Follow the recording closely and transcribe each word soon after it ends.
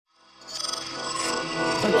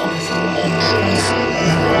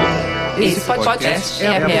Esse podcast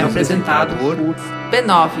é apresentado por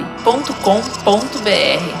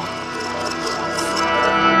b9.com.br.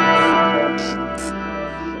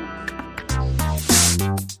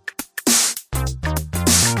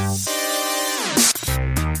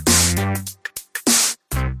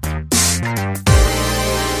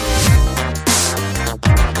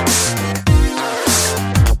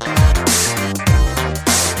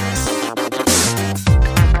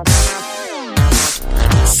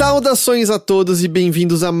 Saudações a todos e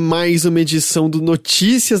bem-vindos a mais uma edição do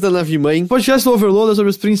Notícias da Nave Mãe. Podcast do Overloader sobre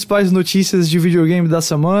as principais notícias de videogame da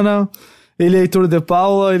semana. Ele é Heitor de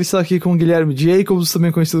Paula, ele está aqui com o Guilherme Jacobs,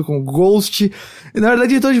 também conhecido como Ghost. E na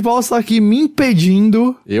verdade, Heitor de Paula está aqui me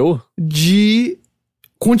impedindo de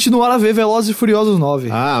continuar a ver Velozes e Furiosos 9.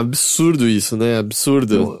 Ah, absurdo isso, né?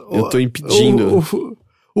 Absurdo. Eu tô impedindo.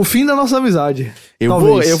 O fim da nossa amizade.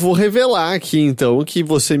 Eu vou revelar aqui, então, que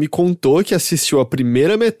você me contou que assistiu a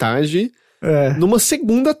primeira metade numa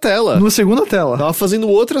segunda tela. Numa segunda tela. Tava fazendo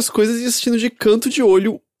outras coisas e assistindo de canto de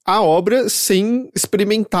olho a obra sem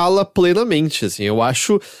experimentá-la plenamente, assim. Eu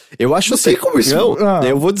acho assim... Como isso? Não,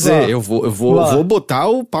 eu vou dizer, eu vou botar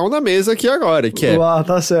o pau na mesa aqui agora, que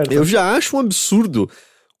tá certo. Eu já acho um absurdo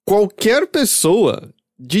qualquer pessoa,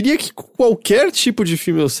 diria que qualquer tipo de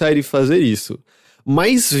filme ou série fazer isso.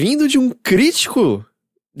 Mas vindo de um crítico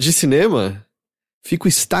de cinema, fico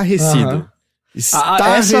estarrecido.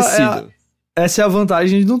 Estarrecido. Essa é a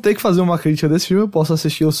vantagem de não ter que fazer uma crítica desse filme. Eu posso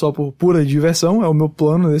assistir só por pura diversão. É o meu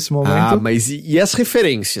plano nesse momento. Ah, mas e as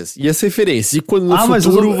referências? E quando no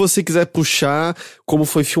futuro você quiser puxar como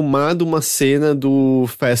foi filmado uma cena do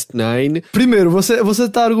Fast 9... Primeiro, você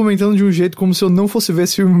tá argumentando de um jeito como se eu não fosse ver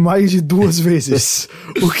esse filme mais de 2 vezes.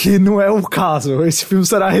 O que não é o caso. Esse filme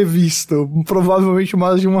será revisto provavelmente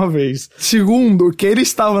mais de uma vez. Segundo, que ele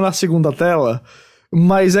estava na segunda tela,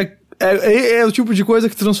 mas é o tipo de coisa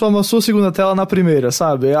que transforma a sua segunda tela na primeira,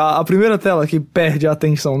 sabe? A primeira tela que perde a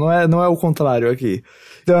atenção, não é o contrário aqui.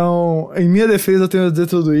 Então, em minha defesa, eu tenho a dizer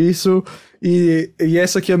tudo isso, e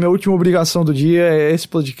essa aqui é a minha última obrigação do dia, é esse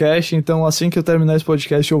podcast. Então, assim que eu terminar esse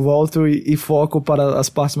podcast, eu volto e foco para as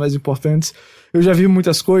partes mais importantes. Eu já vi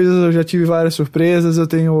muitas coisas, eu já tive várias surpresas, eu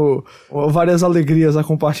tenho várias alegrias a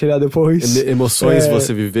compartilhar depois. Emoções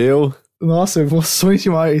você viveu... Nossa, emoções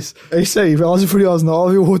demais. É isso aí, Velozes e Furiosos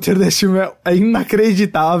 9, o roteiro desse filme é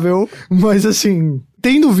inacreditável, mas assim,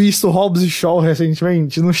 tendo visto Hobbs e Shaw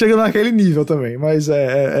recentemente, não chega naquele nível também, mas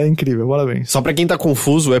é incrível, parabéns. Só pra quem tá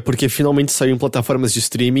confuso, é porque finalmente saiu em plataformas de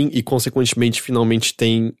streaming e consequentemente finalmente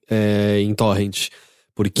tem em torrent.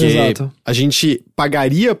 Porque Exato. A gente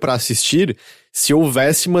pagaria pra assistir se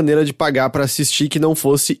houvesse maneira de pagar pra assistir que não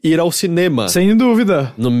fosse ir ao cinema. Sem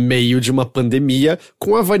dúvida. No meio de uma pandemia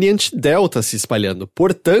com a variante Delta se espalhando.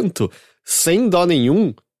 Portanto, sem dó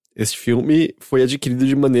nenhum, este filme foi adquirido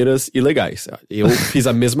de maneiras ilegais. Eu fiz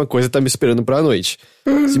a mesma coisa e tá me esperando pra noite.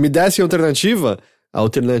 Se me dessem a alternativa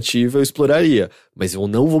eu exploraria. Mas eu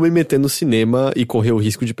não vou me meter no cinema e correr o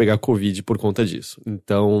risco de pegar Covid por conta disso.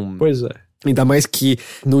 Então... Pois é. Ainda mais que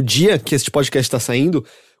no dia que este podcast tá saindo,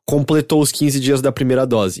 completou os 15 dias da primeira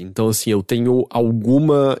dose. Então, assim, eu tenho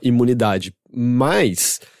alguma imunidade.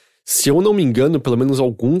 Mas, se eu não me engano, pelo menos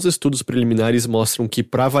alguns estudos preliminares mostram que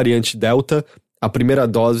pra variante Delta, a primeira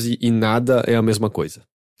dose e nada é a mesma coisa.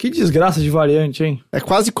 Que desgraça de variante, hein? É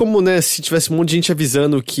quase como, né, se tivesse um monte de gente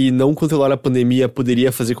avisando que não controlar a pandemia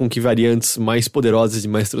poderia fazer com que variantes mais poderosas e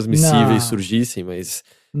mais transmissíveis surgissem, mas...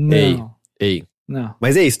 Não. Ei. Não.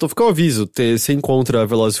 Mas é isso, então fica o aviso, você encontra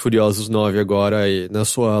Velozes e Furiosos 9 agora na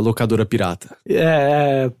sua locadora pirata.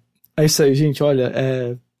 É isso aí, gente, olha,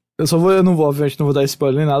 obviamente não vou dar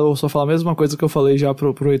spoiler nem nada, eu vou só falar a mesma coisa que eu falei já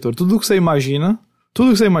pro Heitor. Tudo que você imagina,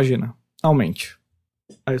 aumente.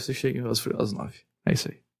 Aí você chega em Velozes e Furiosos 9, é isso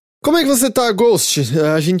aí. Como é que você tá, Ghost?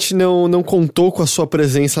 A gente não contou com a sua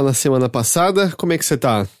presença na semana passada, como é que você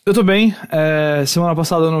tá? Eu tô bem, semana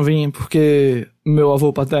passada eu não vim porque meu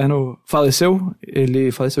avô paterno faleceu,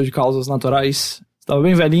 ele faleceu de causas naturais, estava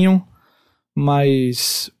bem velhinho,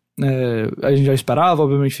 mas a gente já esperava,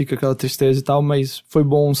 obviamente fica aquela tristeza e tal, mas foi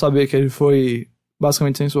bom saber que ele foi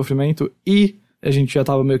basicamente sem sofrimento e a gente já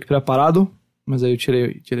tava meio que preparado, mas aí eu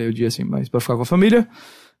tirei o dia assim, mais pra ficar com a família.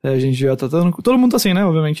 A gente já tá todo mundo tá assim, né?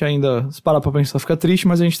 Obviamente ainda, se parar pra pensar, fica triste,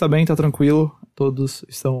 mas a gente tá bem, tá tranquilo. Todos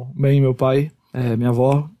estão bem, meu pai, minha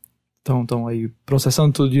avó, estão aí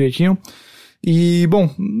processando tudo direitinho. E, bom,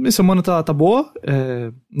 minha semana tá boa,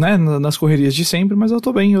 né? Nas correrias de sempre, mas eu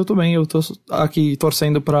tô bem. Eu tô aqui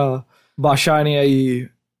torcendo pra baixarem aí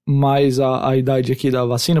mais a idade aqui da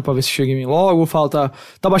vacina pra ver se chega em mim logo.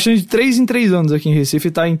 Tá baixando de 3 em 3 anos aqui em Recife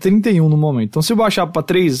e tá em 31 no momento. Então se eu baixar pra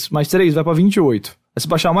 3 mais 3, vai pra 28. Aí se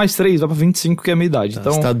baixar mais 3, vai pra 25, que é a minha idade.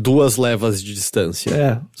 Então, você tá 2 levas de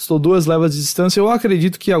distância. Estou 2 levas de distância. Eu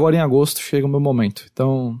acredito que agora em agosto chega o meu momento.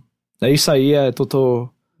 Então, é isso aí, tô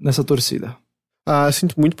nessa torcida.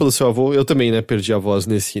 Sinto muito pelo seu avô. Eu também, né, perdi a voz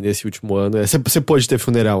nesse último ano. Você pôde ter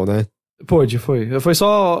funeral, né? Foi. Foi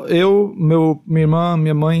só eu, minha irmã,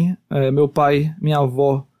 minha mãe, meu pai, minha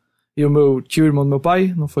avó e o meu tio, irmão do meu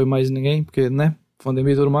pai. Não foi mais ninguém, porque, né,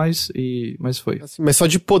 pandemia e tudo mais, mas foi. Assim, mas só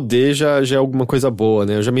de poder já é alguma coisa boa,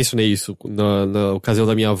 né? Eu já mencionei isso. Na ocasião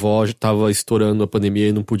da minha avó, já tava estourando a pandemia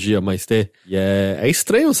e não podia mais ter. E é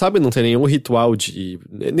estranho, sabe? Não ter nenhum ritual de...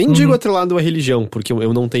 Nem digo atrelado à religião, porque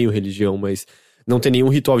eu não tenho religião, mas não tem nenhum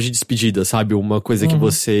ritual de despedida, sabe? Uma coisa que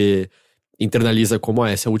você internaliza como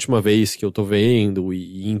essa é a última vez que eu tô vendo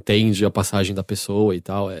e entende a passagem da pessoa e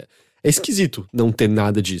tal. É esquisito não ter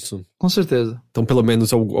nada disso. Com certeza. Então, pelo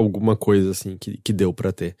menos alguma coisa, assim, que deu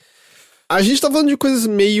pra ter. A gente tá falando de coisas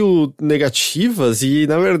meio negativas e,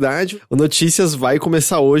 na verdade, o Notícias vai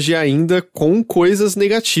começar hoje ainda com coisas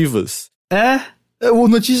negativas. O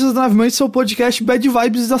Notícias da Nave Mãe, seu podcast Bad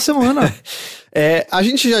Vibes da semana. A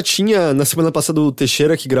gente já tinha, na semana passada, o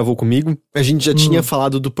Teixeira que gravou comigo, a gente já tinha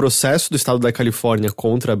falado do processo do estado da Califórnia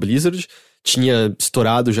contra a Blizzard, tinha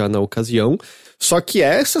estourado já na ocasião, só que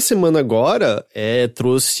essa semana agora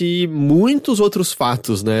trouxe muitos outros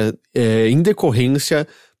fatos, né, em decorrência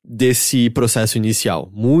desse processo inicial,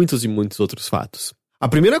 muitos e muitos outros fatos. A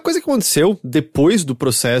primeira coisa que aconteceu depois do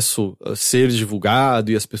processo ser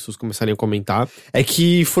divulgado e as pessoas começarem a comentar é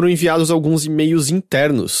que foram enviados alguns e-mails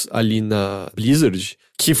internos ali na Blizzard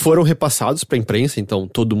que foram repassados para a imprensa, então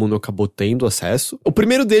todo mundo acabou tendo acesso. O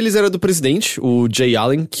primeiro deles era do presidente, o Jay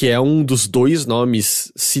Allen, que é um dos 2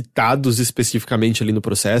 nomes citados especificamente ali no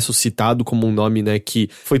processo, citado como um nome, né, que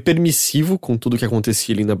foi permissivo com tudo que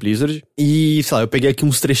acontecia ali na Blizzard. E, sei lá, eu peguei aqui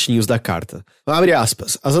uns trechinhos da carta. Abre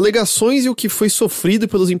aspas. As alegações e o que foi sofrido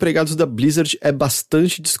pelos empregados da Blizzard é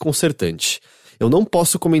bastante desconcertante. Eu não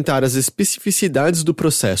posso comentar as especificidades do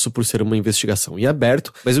processo por ser uma investigação em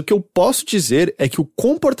aberto, mas o que eu posso dizer é que o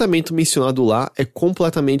comportamento mencionado lá é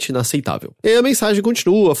completamente inaceitável. E a mensagem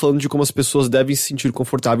continua falando de como as pessoas devem se sentir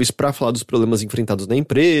confortáveis para falar dos problemas enfrentados na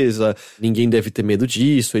empresa, ninguém deve ter medo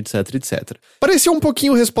disso, etc, etc. Parecia um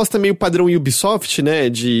pouquinho resposta meio padrão Ubisoft, né,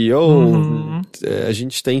 de a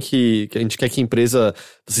gente quer que a empresa,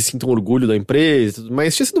 vocês sintam orgulho da empresa,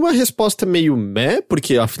 mas tinha sido uma resposta meio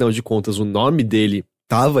porque afinal de contas o nome dele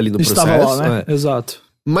tava ali no processo. Estava lá, né? Exato.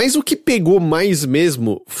 Mas o que pegou mais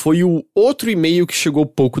mesmo foi o outro e-mail que chegou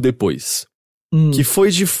pouco depois. Que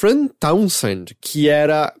foi de Fran Townsend, que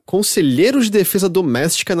era conselheiro de defesa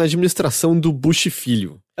doméstica na administração do Bush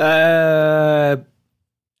Filho. É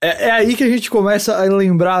aí que a gente começa a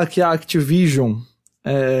lembrar que a Activision,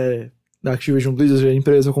 da Activision Blizzard, a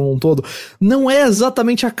empresa como um todo, não é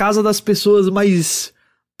exatamente a casa das pessoas mais...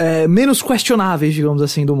 menos questionáveis, digamos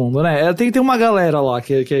assim, do mundo, né? Tem uma galera lá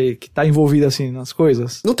que tá envolvida, assim, nas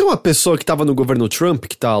coisas. Não tem uma pessoa que tava no governo Trump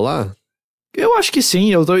que tá lá? Eu acho que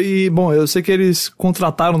sim. Eu sei que eles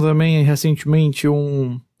contrataram também recentemente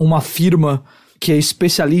uma firma que é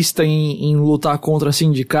especialista em lutar contra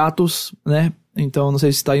sindicatos, né? Então, não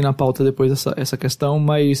sei se tá aí na pauta depois essa questão,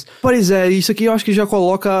 mas... Pois isso aqui eu acho que já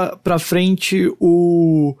coloca pra frente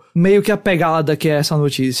meio que a pegada que é essa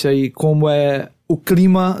notícia e como é o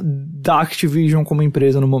clima da Activision como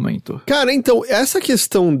empresa no momento. Cara, então, essa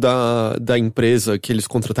questão da empresa que eles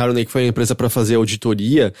contrataram, né, que foi a empresa pra fazer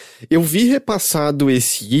auditoria, eu vi repassado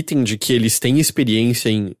esse item de que eles têm experiência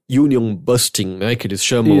em union busting, né, que eles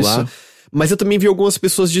chamam lá. Mas eu também vi algumas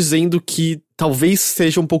pessoas dizendo que talvez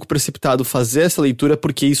seja um pouco precipitado fazer essa leitura,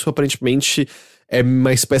 porque isso aparentemente é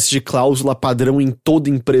uma espécie de cláusula padrão em toda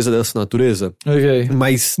empresa dessa natureza. Ok.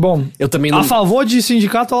 Mas, bom, eu também não... A favor de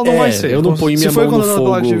sindicato ela não vai ser. Eu não ponho minha mão no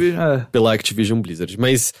fogo pela Activision Blizzard,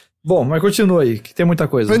 mas... Bom, mas continua aí, que tem muita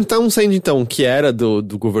coisa. Então, saindo então, que era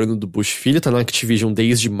do governo do Bush Filho, tá na Activision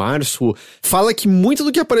desde março, fala que muito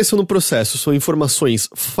do que apareceu no processo são informações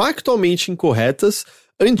factualmente incorretas,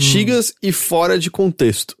 antigas e fora de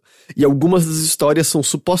contexto. E algumas das histórias são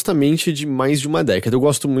supostamente de mais de uma década. Eu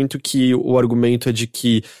gosto muito que o argumento é de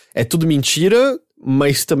que é tudo mentira,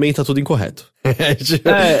 mas também tá tudo incorreto.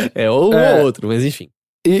 Ou outro, mas enfim.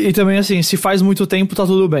 E também, assim, se faz muito tempo, tá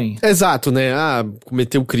tudo bem. Exato, né?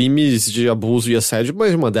 Cometeu crimes de abuso e assédio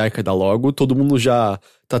mais de uma década logo, todo mundo já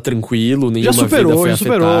tá tranquilo, nenhuma vida foi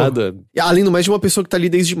afetada. E, além do mais, de uma pessoa que tá ali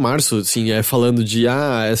desde março, assim, falando de,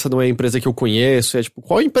 essa não é a empresa que eu conheço. Tipo,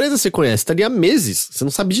 qual empresa você conhece? Tá ali há meses, você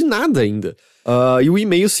não sabe de nada ainda. E o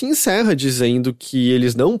e-mail se encerra dizendo que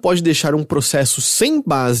eles não podem deixar um processo sem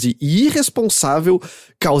base e irresponsável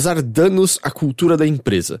causar danos à cultura da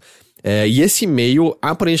empresa. E esse e-mail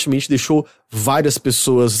aparentemente deixou várias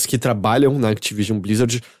pessoas que trabalham na Activision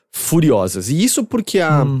Blizzard furiosas. E isso porque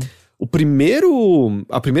a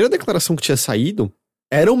primeira declaração que tinha saído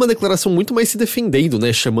era uma declaração muito mais se defendendo,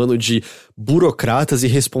 né? Chamando de burocratas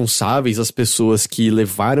irresponsáveis as pessoas que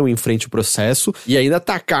levaram em frente o processo e ainda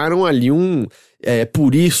atacaram ali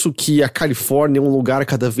por isso que a Califórnia é um lugar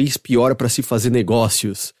cada vez pior para se fazer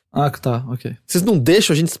negócios. Ah, tá, ok. Vocês não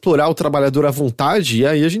deixam a gente explorar o trabalhador à vontade e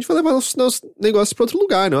aí a gente vai levar nossos negócios para outro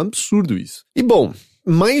lugar, né? É um absurdo isso. E bom,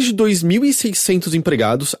 mais de 2.600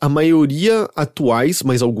 empregados, a maioria atuais,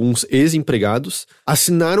 mas alguns ex-empregados,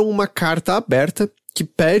 assinaram uma carta aberta que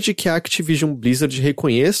pede que a Activision Blizzard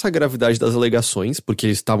reconheça a gravidade das alegações, porque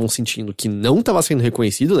eles estavam sentindo que não estava sendo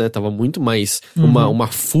reconhecido, né? Tava muito mais uma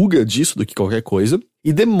fuga disso do que qualquer coisa,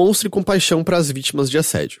 e demonstre compaixão para as vítimas de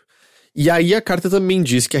assédio. E aí a carta também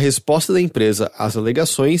diz que a resposta da empresa às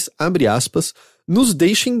alegações, abre aspas, nos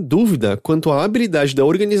deixa em dúvida quanto à habilidade da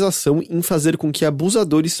organização em fazer com que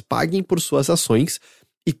abusadores paguem por suas ações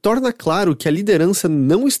e torna claro que a liderança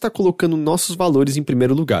não está colocando nossos valores em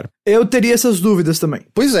primeiro lugar. Eu teria essas dúvidas também.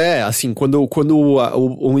 Pois é, assim, quando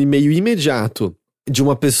um e-mail imediato de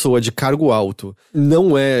uma pessoa de cargo alto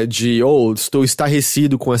não é de, estou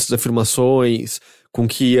estarrecido com essas afirmações, com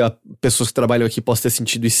que pessoas que trabalham aqui possam ter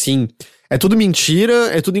sentido, e sim, é tudo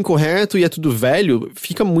mentira, é tudo incorreto e é tudo velho,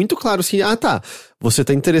 fica muito claro assim, você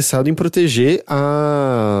tá interessado em proteger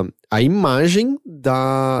a imagem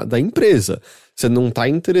da empresa. Você não tá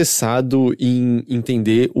interessado em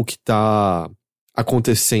entender o que tá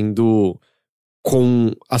acontecendo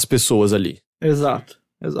com as pessoas ali. Exato.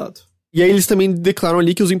 E aí eles também declaram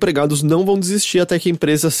ali que os empregados não vão desistir até que a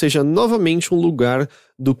empresa seja novamente um lugar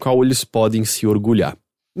do qual eles podem se orgulhar.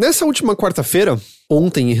 Nessa última quarta-feira,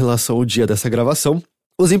 ontem em relação ao dia dessa gravação,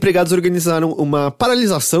 os empregados organizaram uma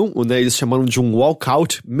paralisação, né, eles chamaram de um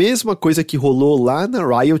walkout, mesma coisa que rolou lá na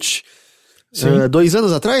Riot 2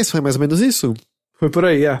 anos atrás, foi mais ou menos isso? Foi por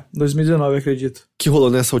aí, 2019, acredito. Que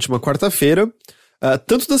rolou nessa última quarta-feira.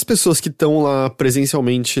 Tanto das pessoas que estão lá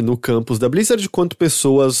presencialmente no campus da Blizzard, quanto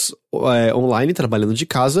pessoas online trabalhando de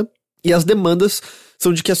casa. E as demandas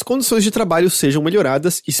são de que as condições de trabalho sejam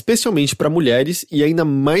melhoradas, especialmente para mulheres, e ainda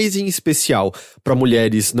mais em especial para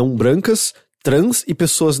mulheres não brancas, trans e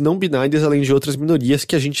pessoas não binárias, além de outras minorias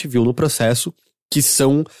que a gente viu no processo, que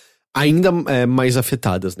são ainda mais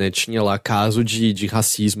afetadas, né? Tinha lá caso de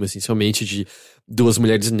racismo, essencialmente, de 2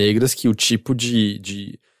 mulheres negras, que o tipo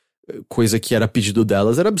de coisa que era pedido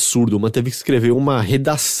delas era absurdo. Uma teve que escrever uma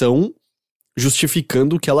redação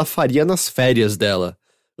justificando o que ela faria nas férias dela,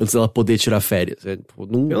 antes dela poder tirar férias.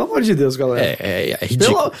 Pelo amor de Deus, galera. É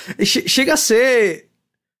ridículo. Chega a ser...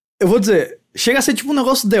 Eu vou dizer... Chega a ser tipo um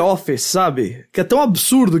negócio The Office, sabe? Que é tão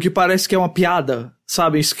absurdo que parece que é uma piada,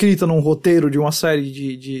 sabe? Escrita num roteiro de uma série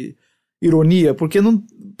de ironia. Porque não...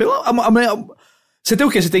 Você tem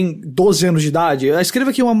o quê? Você tem 12 anos de idade?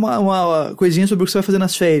 Escreva aqui uma coisinha sobre o que você vai fazer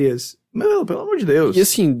nas férias. Meu, pelo amor de Deus. E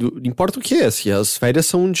assim, importa o quê? Assim, as férias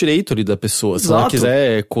são um direito ali da pessoa. Se ela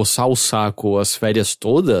quiser coçar o saco as férias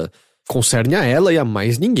toda, concerne a ela e a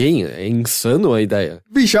mais ninguém. É insano a ideia.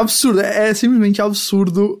 Bicho, é absurdo. É simplesmente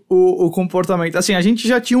absurdo o comportamento. Assim, a gente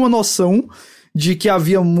já tinha uma noção de que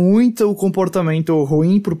havia muito comportamento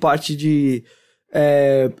ruim por parte de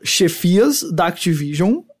chefias da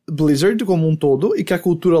Activision Blizzard como um todo, e que a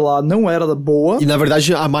cultura lá não era boa. E na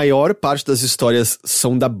verdade a maior parte das histórias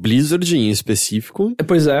são da Blizzard em específico.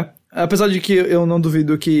 Pois é. Apesar de que eu não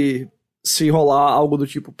duvido que se rolar algo do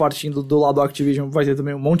tipo partindo do lado da Activision vai ter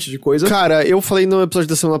também um monte de coisa. Cara, eu falei no episódio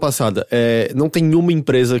da semana passada, não tem nenhuma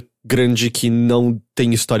empresa grande que não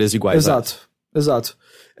tem histórias iguais. Exato.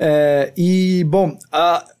 E, bom,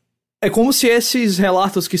 é como se esses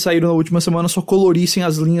relatos que saíram na última semana só colorissem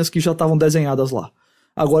as linhas que já estavam desenhadas lá.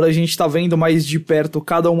 Agora a gente tá vendo mais de perto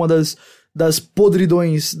cada uma das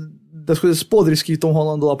podridões, das coisas podres que estão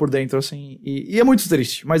rolando lá por dentro, assim. E é muito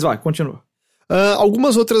triste, mas vai, continua.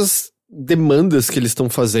 Algumas outras demandas que eles estão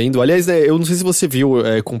fazendo. Aliás, eu não sei se você viu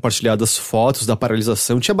compartilhadas fotos da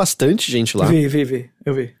paralisação. Tinha bastante gente lá.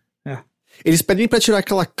 Eu vi. Eles pedem pra tirar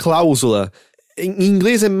aquela cláusula. Em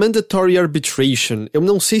inglês é mandatory arbitration. Eu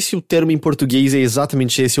não sei se o termo em português é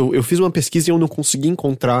exatamente esse. Eu fiz uma pesquisa e eu não consegui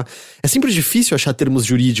encontrar. É sempre difícil achar termos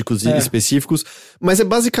jurídicos específicos, mas é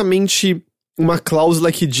basicamente uma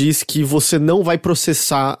cláusula que diz que você não vai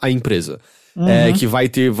processar a empresa.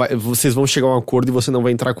 Que vocês vão chegar a um acordo e você não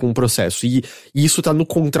vai entrar com um processo. E isso tá no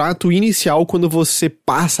contrato inicial quando você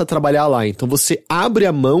passa a trabalhar lá. Então você abre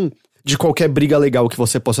a mão de qualquer briga legal que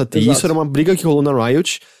você possa ter. Exato. Isso era uma briga que rolou na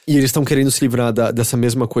Riot, e eles estão querendo se livrar dessa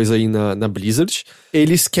mesma coisa aí na Blizzard.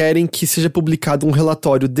 Eles querem que seja publicado um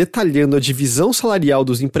relatório detalhando a divisão salarial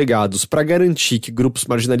dos empregados para garantir que grupos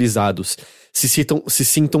marginalizados se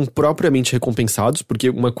sintam propriamente recompensados, porque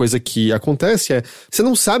uma coisa que acontece é, você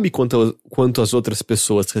não sabe quanto as outras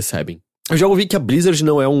pessoas recebem. Eu já ouvi que a Blizzard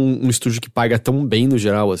não é um estúdio que paga tão bem no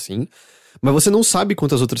geral assim, mas você não sabe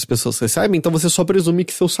quantas outras pessoas recebem, então você só presume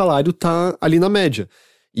que seu salário tá ali na média.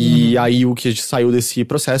 E aí o que saiu desse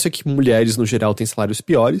processo é que mulheres no geral têm salários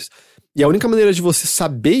piores, e a única maneira de você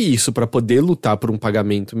saber isso pra poder lutar por um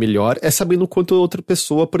pagamento melhor é sabendo quanto outra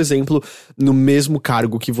pessoa, por exemplo, no mesmo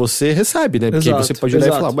cargo que você recebe, né? Porque Exato, você pode olhar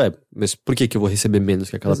e falar, ué, mas por que eu vou receber menos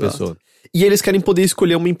que aquela pessoa? E eles querem poder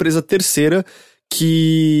escolher uma empresa terceira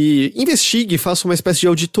que investigue e faça uma espécie de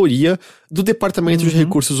auditoria do departamento de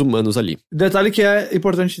recursos humanos ali. Detalhe que é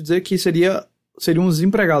importante dizer que seriam os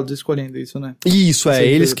empregados escolhendo isso, né? Isso,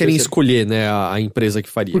 eles querem escolher, né, a empresa que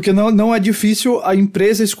faria. Porque não é difícil a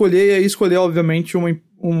empresa escolher, e aí escolher, obviamente,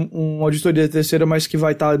 uma auditoria terceira, mas que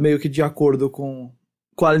vai estar meio que de acordo com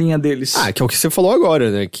a linha deles. Que é o que você falou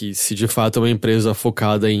agora, né? Que se de fato é uma empresa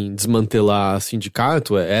focada em desmantelar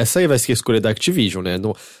sindicato, essa aí vai ser a escolha da Activision, né?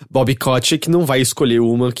 Bobby Kotick não vai escolher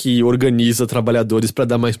uma que organiza trabalhadores pra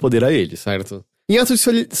dar mais poder a eles, certo? Em ato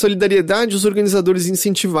de solidariedade, os organizadores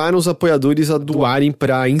incentivaram os apoiadores a doarem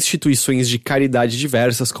para instituições de caridade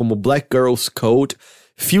diversas como Black Girls Code,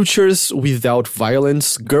 Futures Without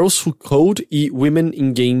Violence, Girls Who Code e Women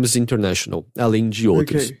in Games International, além de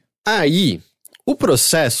outros. Okay. Aí, o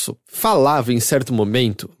processo falava em certo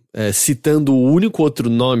momento, citando o único outro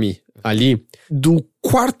nome ali, do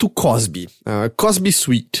quarto Cosby, a Cosby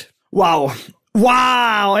Suite. Uau!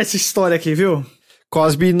 Essa história aqui, viu?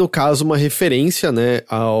 Cosby, no caso, uma referência, né,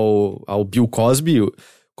 ao Bill Cosby, o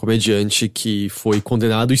comediante que foi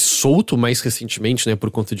condenado e solto mais recentemente, né, por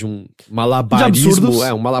conta de um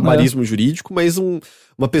malabarismo, jurídico, mas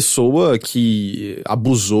uma pessoa que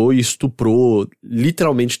abusou e estuprou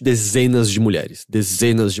literalmente dezenas de mulheres.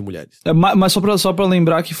 Mas só pra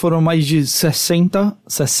lembrar que foram mais de 60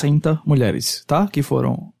 mulheres, tá? Que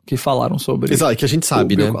falaram sobre... Exato, que a gente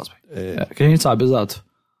sabe, né? Cosby. Que a gente sabe, exato.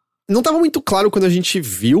 Não estava muito claro quando a gente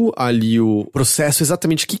viu ali o processo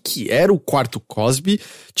exatamente o que era o quarto Cosby.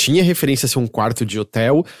 Tinha referência a ser um quarto de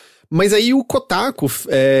hotel. Mas aí o Kotaku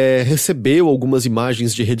recebeu algumas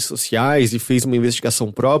imagens de redes sociais e fez uma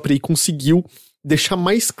investigação própria e conseguiu deixar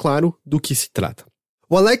mais claro do que se trata.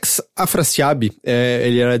 O Alex Afrasiabi,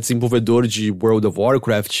 ele era desenvolvedor de World of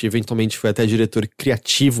Warcraft e eventualmente foi até diretor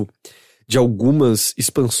criativo de algumas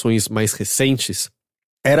expansões mais recentes.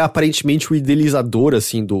 Era aparentemente o idealizador,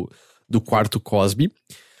 assim, do quarto Cosby,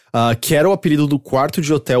 que era o apelido do quarto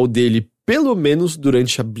de hotel dele, pelo menos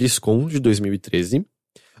durante a BlizzCon de 2013.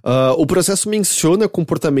 O processo menciona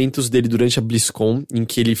comportamentos dele durante a BlizzCon, em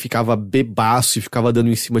que ele ficava bebaço e ficava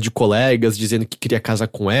dando em cima de colegas, dizendo que queria casar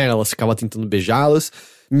com elas, ficava tentando beijá-las,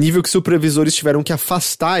 nível que supervisores tiveram que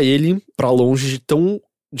afastar ele pra longe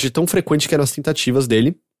de tão frequente que eram as tentativas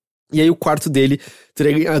dele. E aí o quarto dele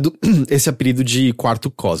teria ganhado esse apelido de quarto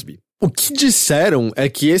Cosby. O que disseram é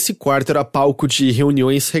que esse quarto era palco de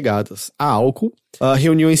reuniões regadas a álcool,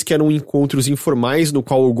 reuniões que eram encontros informais no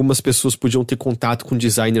qual algumas pessoas podiam ter contato com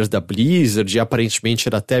designers da Blizzard, e aparentemente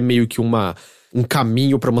era até meio que um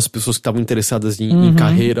caminho para umas pessoas que estavam interessadas em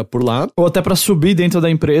carreira por lá. Ou até pra subir dentro da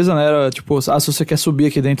empresa, né? Era tipo, se você quer subir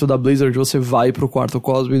aqui dentro da Blizzard, você vai pro quarto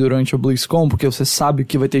Cosby durante a BlizzCon, porque você sabe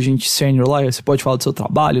que vai ter gente sênior lá, e você pode falar do seu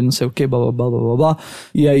trabalho, não sei o que, blá blá blá blá blá.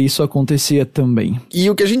 E aí isso acontecia também. E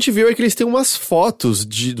o que a gente viu é que eles têm umas fotos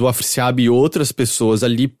do Afrasiabi e outras pessoas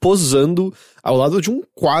ali posando ao lado de um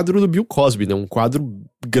quadro do Bill Cosby, né? Um quadro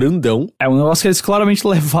grandão. É um negócio que eles claramente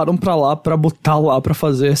levaram pra lá pra botar lá pra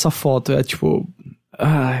fazer essa foto. É tipo...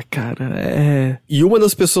 Ai, cara, E uma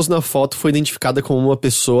das pessoas na foto foi identificada como uma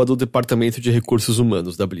pessoa do Departamento de Recursos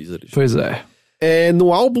Humanos da Blizzard. Pois é.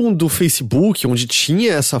 No álbum do Facebook, onde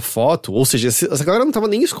tinha essa foto, ou seja, essa galera não tava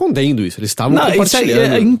nem escondendo isso, eles estavam compartilhando.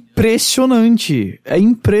 Isso é impressionante. É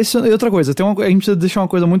impressionante. E outra coisa, a gente precisa deixar uma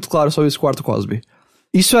coisa muito clara sobre esse quarto Cosby.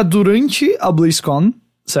 Isso é durante a BlizzCon,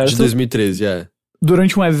 certo? De 2013,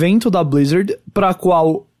 Durante um evento da Blizzard, pra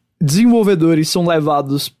qual desenvolvedores são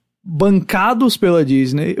levados, bancados pela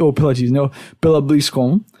Disney, ou pela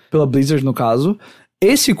BlizzCon, pela Blizzard no caso.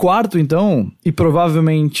 Esse quarto, então, e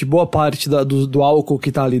provavelmente boa parte do álcool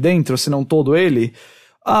que tá ali dentro, se não todo ele,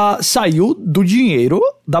 saiu do dinheiro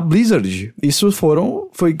da Blizzard. Isso foram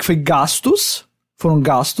gastos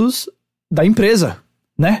da empresa,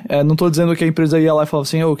 né? Não tô dizendo que a empresa ia lá e falava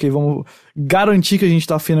assim, ok, vamos garantir que a gente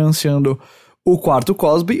tá financiando o quarto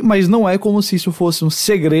Cosby, mas não é como se isso fosse um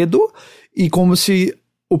segredo e como se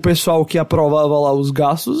o pessoal que aprovava lá os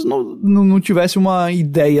gastos não tivesse uma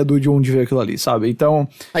ideia de onde veio aquilo ali, sabe? Então...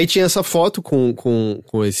 Aí tinha essa foto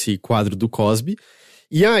com esse quadro do Cosby.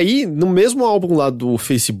 E aí, no mesmo álbum lá do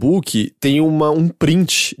Facebook, tem um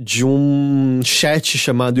print de um chat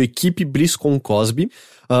chamado Equipe BlizzCon Cosby.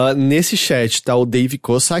 Nesse chat tá o Dave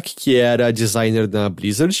Cossack, que era designer da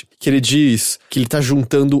Blizzard, que ele diz que ele tá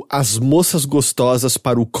juntando as moças gostosas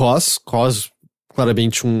para o Cos,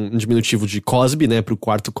 claramente um diminutivo de Cosby, né, pro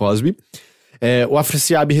quarto Cosby. O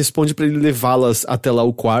Afrasiabi responde pra ele levá-las até lá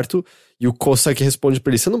o quarto, e o Cossack responde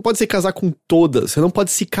pra ele, você não pode se casar com todas, você não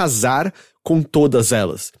pode se casar com todas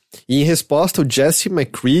elas. E em resposta, o Jesse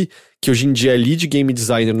McCree, que hoje em dia é lead game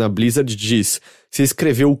designer na Blizzard, diz, você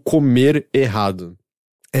escreveu comer errado.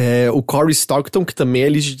 O Corey Stockton, que também é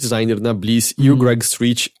lead designer na Blizz, e o Greg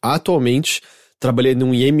Street, atualmente, trabalhando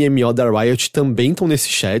num MMO da Riot, também estão nesse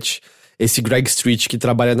chat. Esse Greg Street, que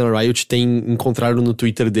trabalha na Riot, encontraram no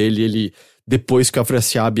Twitter dele, ele, depois que o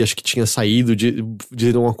Afrasiabi acho que tinha saído,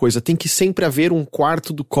 dizendo uma coisa, tem que sempre haver um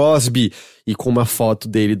quarto do Cosby, e com uma foto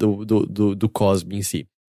dele do Cosby em si.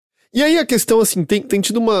 E aí a questão, assim, tem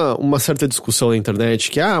tido uma certa discussão na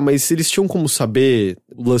internet, que, mas eles tinham como saber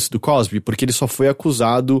o lance do Cosby, porque ele só foi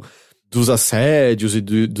acusado dos assédios e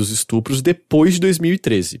dos estupros depois de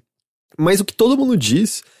 2013. Mas o que todo mundo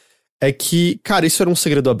diz é que, cara, isso era um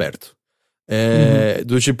segredo aberto.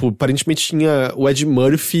 Do tipo, aparentemente tinha o Ed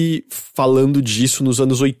Murphy falando disso nos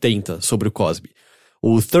anos 80, sobre o Cosby.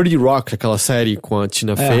 O 30 Rock, aquela série com a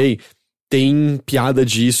Tina Fey, tem piada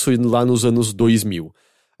disso lá nos anos 2000.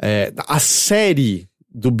 A série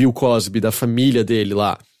do Bill Cosby, da família dele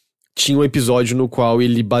lá, tinha um episódio no qual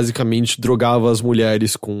ele basicamente drogava as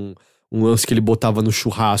mulheres com um lance que ele botava no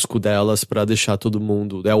churrasco delas pra deixar todo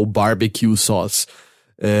mundo, o barbecue sauce.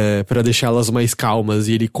 Pra deixá-las mais calmas,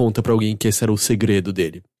 e ele conta pra alguém que esse era o segredo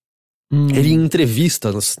dele. Ele em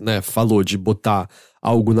entrevistas, né, falou de botar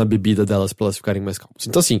algo na bebida delas pra elas ficarem mais calmas.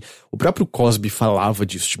 Então assim, o próprio Cosby falava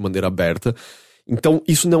disso de maneira aberta, então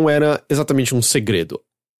isso não era exatamente um segredo.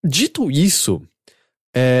 Dito isso,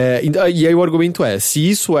 e aí o argumento se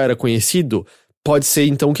isso era conhecido, pode ser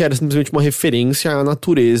então que era simplesmente uma referência à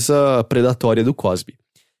natureza predatória do Cosby.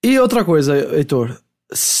 E outra coisa, Heitor,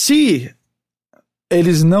 se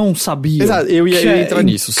eles não sabiam. Exato, eu ia entrar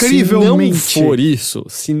nisso. Incrivelmente.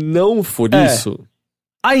 Se não for isso.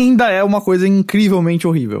 Ainda é uma coisa incrivelmente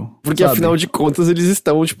horrível. Porque afinal de contas eles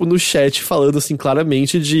estão, tipo, no chat falando assim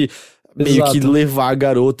claramente de meio que levar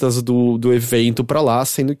garotas do evento pra lá,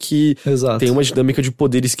 sendo que tem uma dinâmica de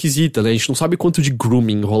poder esquisita, né? A gente não sabe quanto de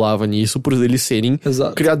grooming rolava nisso por eles serem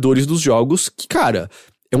criadores dos jogos, que, cara,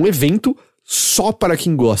 é um evento só para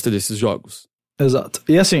quem gosta desses jogos. Exato.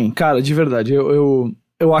 E assim, cara, de verdade,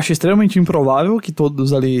 eu acho extremamente improvável que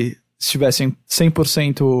todos ali estivessem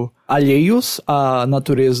 100% alheios à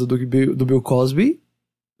natureza do Bill Cosby,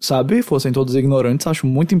 sabe? Fossem todos ignorantes, acho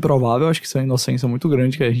muito improvável, acho que isso é uma inocência muito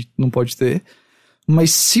grande que a gente não pode ter. Mas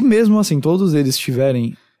se mesmo assim todos eles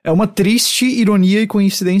tiverem... É uma triste ironia e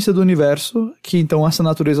coincidência do universo que então essa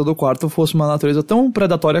natureza do quarto fosse uma natureza tão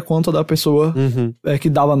predatória quanto a da pessoa que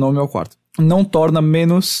dava nome ao quarto. Não torna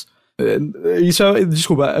menos...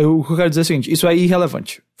 Desculpa, o que eu quero dizer é o seguinte, isso é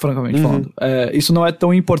irrelevante, francamente falando. Isso não é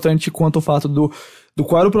tão importante quanto o fato do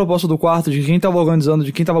qual era o propósito do quarto, de quem tava organizando,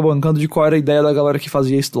 de quem tava bancando, de qual era a ideia da galera que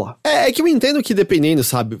fazia isso lá. É que eu entendo que dependendo,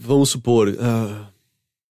 sabe, vamos supor,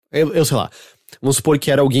 eu sei lá, vamos supor que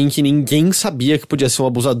era alguém que ninguém sabia que podia ser um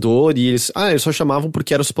abusador e eles só chamavam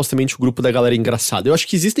porque era supostamente o grupo da galera engraçada. Eu acho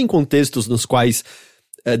que existem contextos nos quais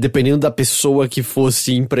dependendo da pessoa que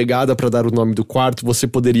fosse empregada pra dar o nome do quarto, você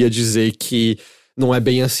poderia dizer que não é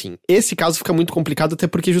bem assim. Esse caso fica muito complicado, até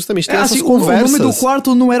porque justamente tem essas conversas... O nome do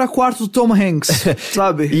quarto não era quarto do Tom Hanks,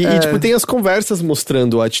 sabe? E tipo, tem as conversas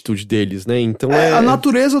mostrando a atitude deles, né? Então a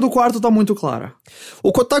natureza do quarto tá muito clara.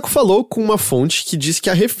 O Kotaku falou com uma fonte que diz que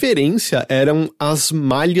a referência eram as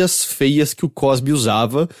malhas feias que o Cosby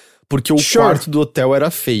usava, porque o quarto do hotel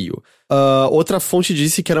era feio. Outra fonte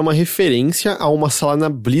disse que era uma referência a uma sala na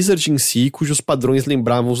Blizzard em si, cujos padrões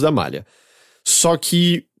lembravam os da malha. Só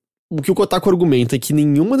que o que o Kotaku argumenta é que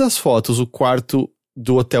nenhuma das fotos, o quarto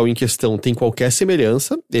do hotel em questão tem qualquer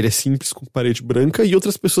semelhança, ele é simples com parede branca, e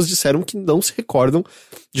outras pessoas disseram que não se recordam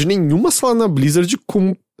de nenhuma sala na Blizzard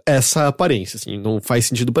com essa aparência, assim, não faz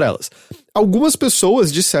sentido pra elas. Algumas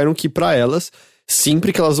pessoas disseram que pra elas,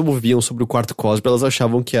 sempre que elas ouviam sobre o quarto Cosby, elas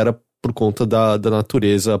achavam que era por conta da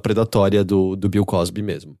natureza predatória do Bill Cosby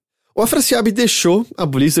mesmo. O Afrasiabi deixou a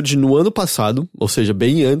Blizzard no ano passado, ou seja,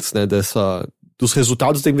 bem antes, né, dos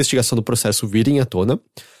resultados da investigação do processo virem à tona.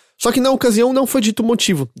 Só que na ocasião não foi dito o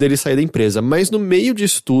motivo dele sair da empresa, mas no meio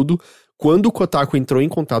disso tudo, quando o Kotaku entrou em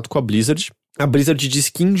contato com a Blizzard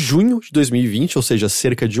disse que em junho de 2020, ou seja,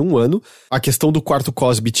 cerca de um ano, a questão do quarto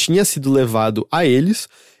Cosby tinha sido levado a eles,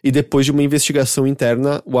 e depois de uma investigação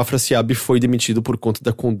interna, o Afrasiabi foi demitido por conta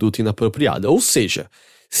da conduta inapropriada. Ou seja,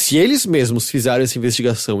 se eles mesmos fizeram essa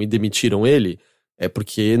investigação e demitiram ele, é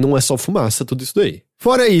porque não é só fumaça tudo isso daí.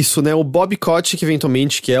 Fora isso, né, o Bob Kotick,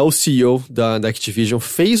 eventualmente, que é o CEO da Activision,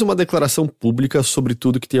 fez uma declaração pública sobre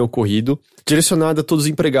tudo que tem ocorrido, direcionada a todos os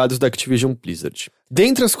empregados da Activision Blizzard.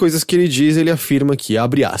 Dentre as coisas que ele diz, ele afirma que,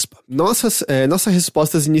 abre aspas, nossas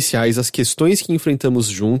respostas iniciais às questões que enfrentamos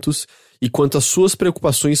juntos e quanto às suas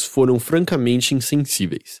preocupações foram francamente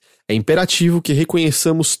insensíveis. É imperativo que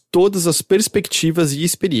reconheçamos todas as perspectivas e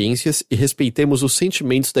experiências e respeitemos os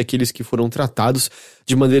sentimentos daqueles que foram tratados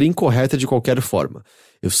de maneira incorreta de qualquer forma.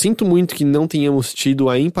 Eu sinto muito que não tenhamos tido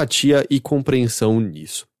a empatia e compreensão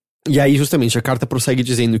nisso. E aí, justamente, a carta prossegue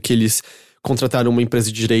dizendo que eles contrataram uma empresa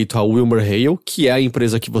de direito, a WilmerHale, que é a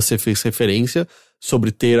empresa que você fez referência,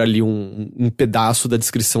 sobre ter ali um pedaço da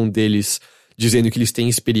descrição deles dizendo que eles têm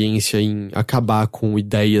experiência em acabar com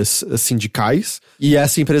ideias sindicais. E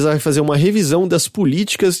essa empresa vai fazer uma revisão das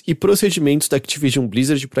políticas e procedimentos da Activision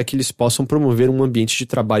Blizzard para que eles possam promover um ambiente de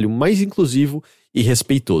trabalho mais inclusivo e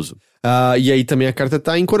respeitoso. E aí também a carta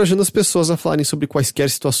está encorajando as pessoas a falarem sobre quaisquer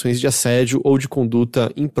situações de assédio ou de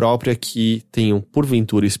conduta imprópria que tenham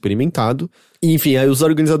porventura experimentado. E, enfim, aí os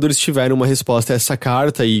organizadores tiveram uma resposta a essa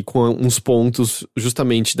carta e com uns pontos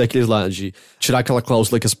justamente daqueles lá de tirar aquela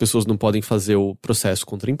cláusula que as pessoas não podem fazer o processo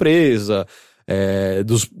contra a empresa,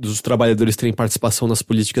 dos trabalhadores terem participação nas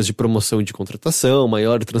políticas de promoção e de contratação,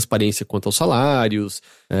 maior transparência quanto aos salários,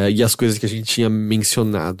 e as coisas que a gente tinha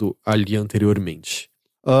mencionado ali anteriormente.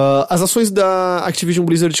 As ações da Activision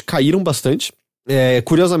Blizzard caíram bastante.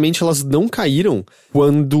 Curiosamente, elas não caíram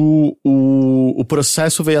quando o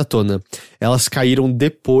processo veio à tona. Elas caíram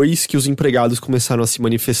depois que os empregados começaram a se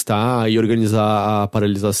manifestar e organizar a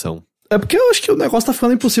paralisação. É porque eu acho que o negócio tá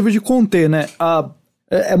ficando impossível de conter, né?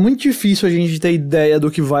 É muito difícil a gente ter ideia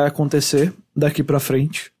do que vai acontecer daqui pra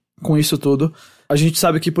frente com isso tudo. A gente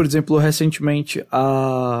sabe que, por exemplo, recentemente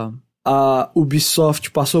a Ubisoft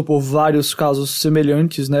passou por vários casos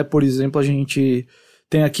semelhantes, né? Por exemplo, a gente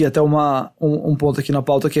tem aqui até um ponto aqui na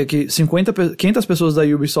pauta que é que 500 pessoas da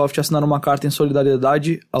Ubisoft assinaram uma carta em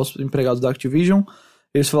solidariedade aos empregados da Activision.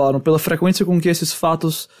 Eles falaram, pela frequência com que esses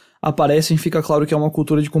fatos aparecem, fica claro que é uma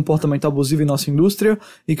cultura de comportamento abusivo em nossa indústria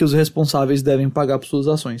e que os responsáveis devem pagar por suas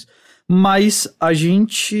ações. Mas a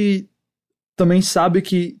gente também sabe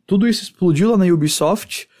que tudo isso explodiu lá na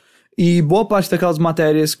Ubisoft e boa parte daquelas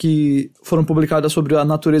matérias que foram publicadas sobre a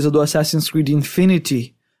natureza do Assassin's Creed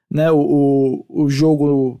Infinity, né, o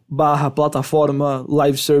jogo / plataforma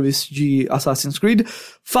live service de Assassin's Creed,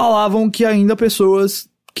 falavam que ainda pessoas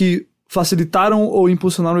que facilitaram ou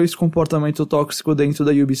impulsionaram esse comportamento tóxico dentro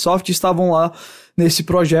da Ubisoft estavam lá nesse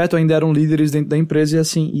projeto, ainda eram líderes dentro da empresa e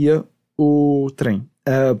assim ia o trem.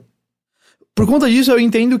 Por conta disso, eu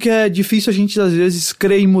entendo que é difícil a gente, às vezes,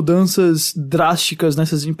 crer em mudanças drásticas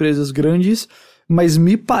nessas empresas grandes, mas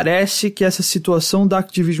me parece que essa situação da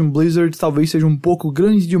Activision Blizzard talvez seja um pouco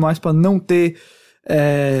grande demais para não ter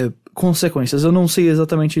consequências. Eu não sei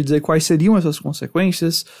exatamente dizer quais seriam essas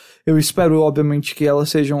consequências. Eu espero, obviamente, que elas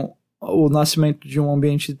sejam o nascimento de um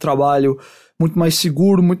ambiente de trabalho muito mais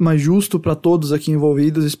seguro, muito mais justo para todos aqui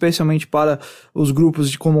envolvidos, especialmente para os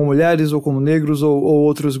grupos como mulheres ou como negros ou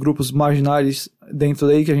outros grupos marginais dentro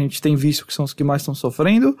daí que a gente tem visto que são os que mais estão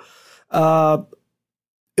sofrendo.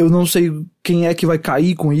 Eu não sei quem é que vai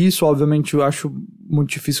cair com isso, obviamente eu acho muito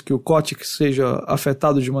difícil que o Kotick seja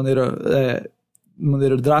afetado de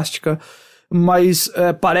maneira drástica, mas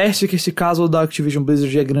parece que esse caso da Activision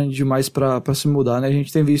Blizzard é grande demais pra se mudar, né? A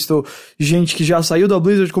gente tem visto gente que já saiu da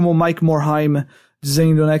Blizzard, como o Mike Morhaime,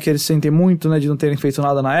 dizendo, né, que eles sentem muito, né, de não terem feito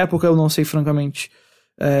nada na época. Eu não sei, francamente,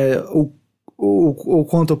 o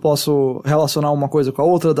quanto eu posso relacionar uma coisa com a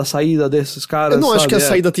outra, da saída desses caras. Eu não acho que a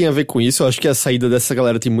saída tem a ver com isso, eu acho que a saída dessa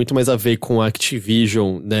galera tem muito mais a ver com a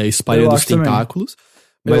Activision, né, espalhando os tentáculos. Também.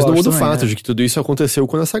 Mas não muda o fato de que tudo isso aconteceu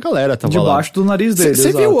quando essa galera tava lá. Debaixo do nariz deles.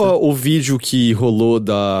 Você viu o vídeo que rolou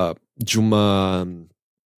de uma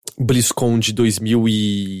BlizzCon de 2000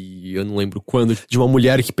 e... eu não lembro quando, de uma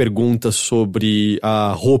mulher que pergunta sobre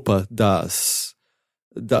a roupa das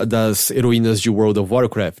heroínas de World of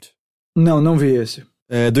Warcraft? Não vi esse.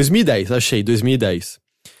 2010, achei, 2010.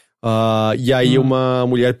 E aí uma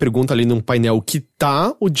mulher pergunta ali num painel que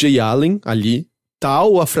tá o Jay Allen ali, tá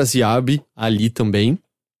o Afrasiabi ali também.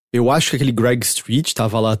 Eu acho que aquele Greg Street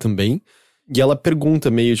tava lá também. E ela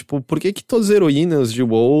pergunta meio, tipo, por que todas as heroínas de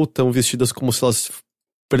WoW estão vestidas como se elas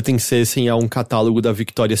pertencessem a um catálogo da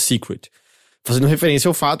Victoria's Secret. Fazendo referência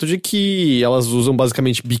ao fato de que elas usam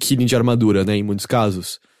basicamente biquíni de armadura, né, em muitos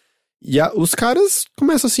casos. E os caras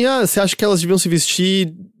começam assim, você acha que elas deviam se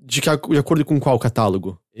vestir de acordo com qual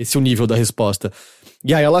catálogo? Esse é o nível da resposta.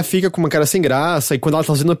 E aí ela fica com uma cara sem graça, e quando ela tá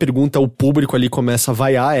fazendo a pergunta, o público ali começa a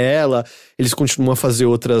vaiar ela, eles continuam a fazer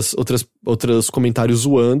outros comentários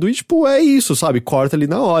zoando, e tipo, é isso, sabe? Corta ali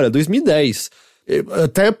na hora, 2010. Eu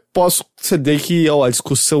até posso ceder que a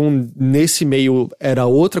discussão nesse meio era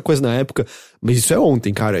outra coisa na época, mas isso é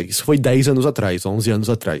ontem, cara. Isso foi 10 anos atrás, 11 anos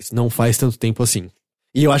atrás. Não faz tanto tempo assim.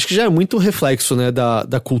 E eu acho que já é muito reflexo, né,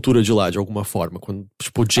 da cultura de lá, de alguma forma. Quando,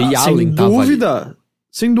 tipo, Jay Allen tava ali.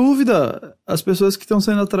 Sem dúvida, as pessoas que estão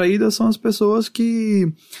sendo atraídas são as pessoas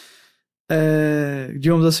que,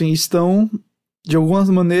 digamos assim, estão, de alguma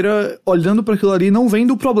maneira, olhando para aquilo ali e não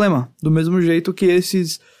vendo o problema. Do mesmo jeito que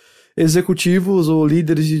esses executivos ou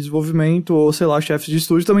líderes de desenvolvimento ou, sei lá, chefes de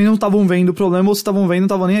estúdio também não estavam vendo o problema, ou se estavam vendo, não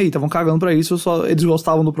estavam nem aí, estavam cagando pra isso, só eles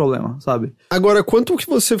gostavam do problema, sabe? Agora, quanto que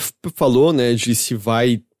você falou, né, de se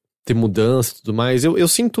vai ter mudança e tudo mais, eu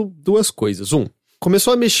sinto duas coisas.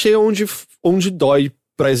 Começou a mexer onde dói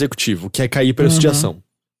pra executivo, que é cair preço de ação.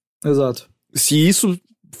 Exato. Se isso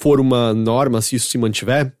for uma norma, se isso se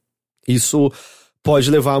mantiver, isso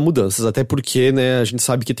pode levar a mudanças, até porque, né, a gente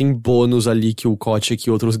sabe que tem bônus ali que o Kotick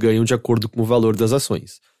e outros ganham de acordo com o valor das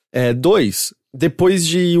ações. 2, depois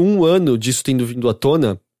de 1 ano disso tendo vindo à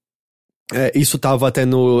tona, isso tava até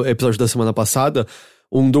no episódio da semana passada,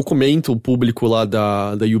 um documento público lá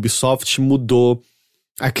da Ubisoft mudou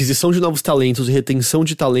a aquisição de novos talentos e retenção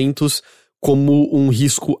de talentos como um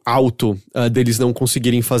risco alto deles não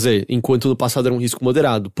conseguirem fazer, enquanto no passado era um risco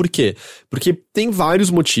moderado. Por quê? Porque tem vários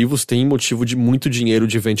motivos, tem motivo de muito dinheiro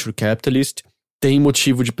de venture capitalist, tem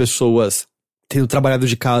motivo de pessoas tendo trabalhado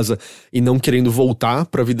de casa e não querendo voltar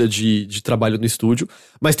pra vida de trabalho no estúdio,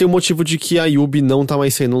 mas tem o motivo de que a Ubi não tá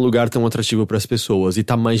mais sendo um lugar tão atrativo pras pessoas e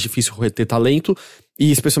tá mais difícil reter talento, e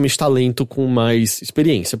especialmente talento com mais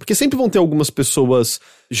experiência, porque sempre vão ter algumas pessoas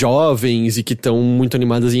jovens e que estão muito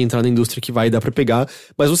animadas em entrar na indústria que vai dar pra pegar,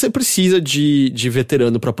 mas você precisa de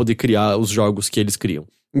veterano pra poder criar os jogos que eles criam.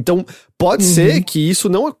 Então, pode ser que isso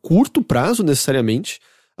não a curto prazo necessariamente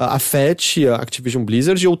afete a Activision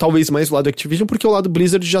Blizzard, ou talvez mais o lado Activision, porque o lado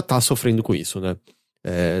Blizzard já tá sofrendo com isso, né?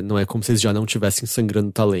 Não é como se eles já não tivessem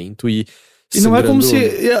sangrando talento e não é como se...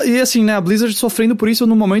 E assim, né, a Blizzard sofrendo por isso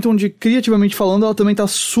no momento onde, criativamente falando, ela também tá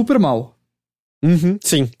super mal.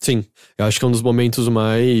 Sim. Eu acho que é um dos momentos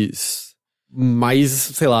mais,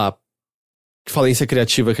 sei lá, falência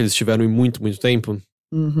criativa que eles tiveram em muito, muito tempo.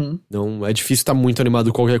 Não, é difícil estar muito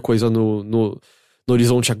animado com qualquer coisa no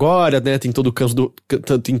horizonte agora, né? Tem todo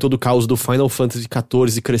o caos do Final Fantasy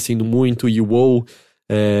XIV crescendo muito e o WoW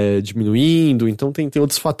diminuindo, então tem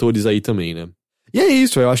outros fatores aí também, né? E é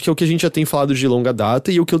isso, eu acho que é o que a gente já tem falado de longa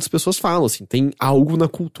data e o que outras pessoas falam, assim, tem algo na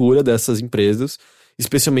cultura dessas empresas,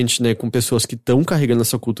 especialmente, né, com pessoas que estão carregando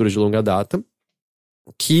essa cultura de longa data,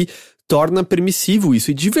 que torna permissivo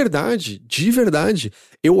isso. E de verdade,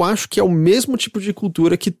 eu acho que é o mesmo tipo de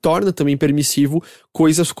cultura que torna também permissivo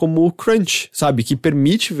coisas como o crunch, sabe? Que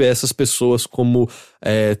permite ver essas pessoas como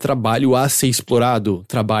trabalho a ser explorado,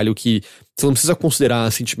 trabalho que você não precisa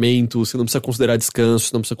considerar sentimento, você não precisa considerar descanso,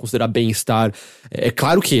 você não precisa considerar bem-estar. É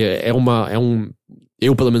claro que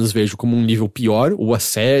eu pelo menos vejo como um nível pior, o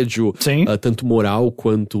assédio, tanto moral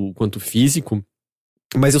quanto físico,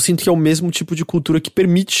 mas eu sinto que é o mesmo tipo de cultura que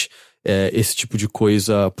permite esse tipo de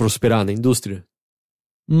coisa prosperar na indústria.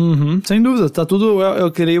 Sem dúvida, tá tudo,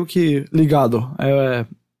 eu creio que ligado,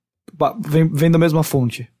 vem da mesma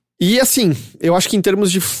fonte. E assim, eu acho que em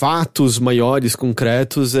termos de fatos maiores,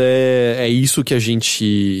 concretos, é isso que a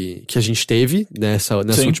gente teve nessa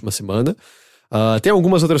última semana. Tem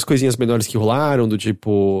algumas outras coisinhas menores que rolaram, do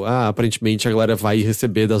tipo, aparentemente a galera vai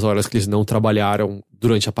receber das horas que eles não trabalharam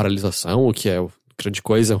durante a paralisação, o que é grande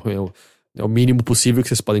coisa, é o mínimo possível que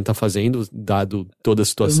vocês podem estar fazendo, dado toda a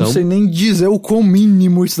situação. Eu não sei nem dizer o quão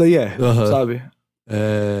mínimo isso daí sabe?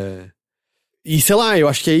 E sei lá, eu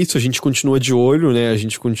acho que é isso, a gente continua de olho, né, a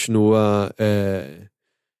gente continua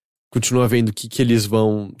vendo o que eles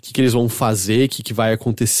vão fazer, o que vai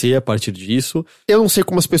acontecer a partir disso. Eu não sei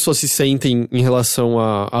como as pessoas se sentem em relação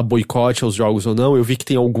a boicote aos jogos ou não. Eu vi que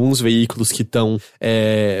tem alguns veículos que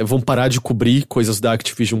vão parar de cobrir coisas da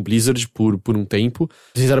Activision Blizzard por um tempo.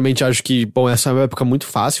 Sinceramente, acho que, essa é uma época muito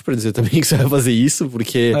fácil pra dizer também que você vai fazer isso,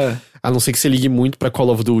 porque a não ser que você ligue muito pra Call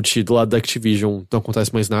of Duty do lado da Activision, não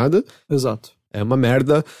acontece mais nada. Exato. É uma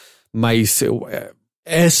merda, mas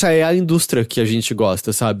essa é a indústria que a gente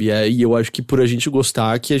gosta, sabe? E eu acho que por a gente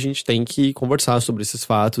gostar que a gente tem que conversar sobre esses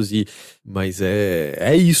fatos, mas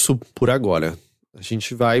é isso por agora. A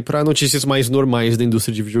gente vai pra notícias mais normais da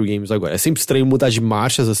indústria de videogames agora. É sempre estranho mudar de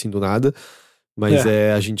marchas assim do nada, mas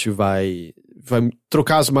a gente vai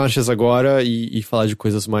trocar as marchas agora e falar de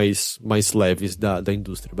coisas mais leves da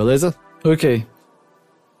indústria, beleza? Ok.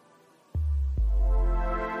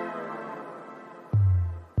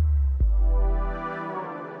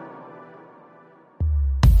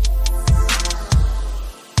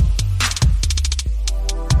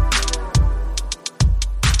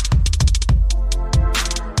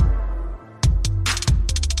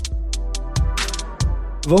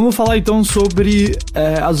 Vamos falar então sobre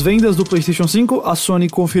as vendas do PlayStation 5. A Sony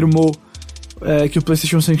confirmou que o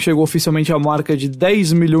PlayStation 5 chegou oficialmente à marca de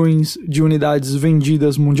 10 milhões de unidades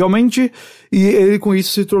vendidas mundialmente, e ele com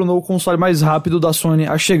isso se tornou o console mais rápido da Sony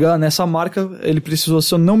a chegar nessa marca. Ele precisou,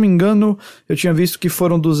 se eu não me engano, eu tinha visto que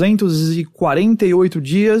foram 248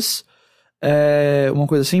 dias, uma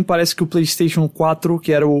coisa assim. Parece que o PlayStation 4,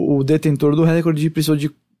 que era o detentor do recorde, precisou de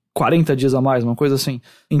 40 dias a mais, uma coisa assim.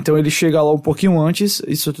 Então ele chega lá um pouquinho antes,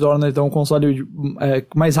 isso torna então o console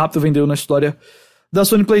mais rápido vendeu na história da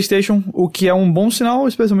Sony PlayStation, o que é um bom sinal,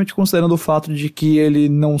 especialmente considerando o fato de que ele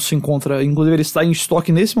não se encontra, inclusive ele está em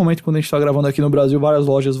estoque nesse momento, quando a gente está gravando aqui no Brasil, várias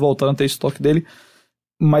lojas voltaram a ter estoque dele,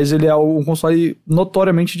 mas ele é um console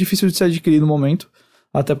notoriamente difícil de ser adquirido no momento,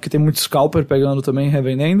 até porque tem muito scalper pegando também,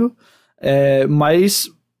 revendendo, mas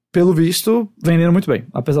pelo visto, vendendo muito bem,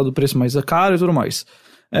 apesar do preço mais caro e tudo mais.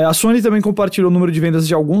 A Sony também compartilhou o número de vendas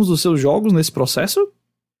de alguns dos seus jogos nesse processo.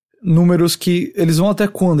 Números que... Eles vão até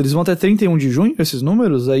quando? Eles vão até 31 de junho, esses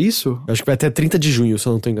números? É isso? Acho que vai até 30 de junho, se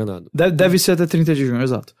eu não tô enganado. Deve ser até 30 de junho,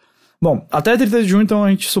 exato. Bom, até 30 de junho, então, a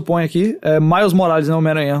gente supõe aqui, Miles Morales na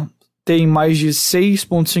Homem-Aranha tem mais de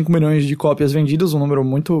 6,5 milhões de cópias vendidas, um número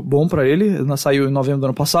muito bom pra ele. Saiu em novembro do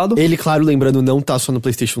ano passado. Ele, claro, lembrando, não tá só no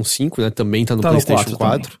PlayStation 5, né? Também tá no PlayStation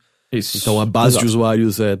 4. Isso. Então a base de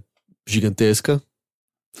usuários é gigantesca.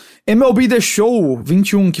 MLB The Show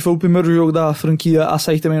 21, que foi o primeiro jogo da franquia a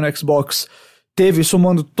sair também no Xbox, teve,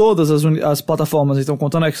 somando todas as plataformas, então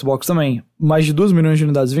contando a Xbox também, mais de 2 milhões de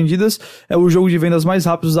unidades vendidas. É o jogo de vendas mais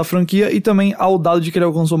rápidos da franquia, e também há o dado de que ele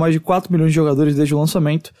alcançou mais de 4 milhões de jogadores desde o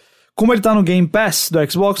lançamento. Como ele tá no Game Pass do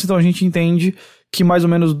Xbox, então a gente entende que mais ou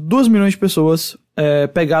menos 2 milhões de pessoas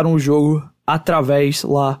pegaram o jogo através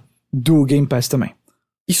lá do Game Pass também.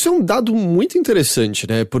 Isso é um dado muito interessante,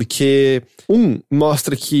 né? Porque,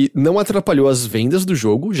 mostra que não atrapalhou as vendas do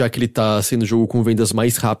jogo, já que ele tá sendo o jogo com vendas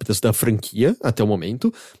mais rápidas da franquia até o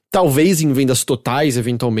momento. Talvez em vendas totais,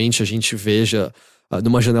 eventualmente, a gente veja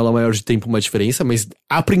numa janela maior de tempo uma diferença, mas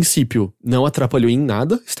a princípio não atrapalhou em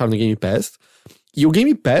nada estar no Game Pass. E o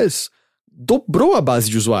Game Pass dobrou a base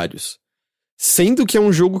de usuários. Sendo que é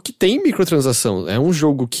um jogo que tem microtransação. É um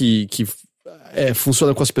jogo que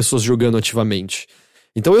funciona com as pessoas jogando ativamente.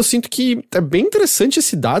 Então eu sinto que é bem interessante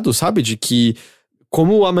esse dado, sabe? De que,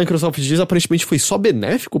 como a Microsoft diz, aparentemente foi só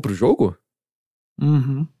benéfico pro jogo.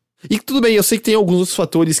 Uhum. E tudo bem, eu sei que tem alguns outros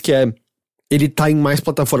fatores que ele tá em mais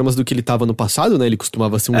plataformas do que ele tava no passado, né? Ele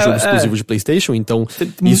costumava ser um jogo exclusivo de PlayStation, então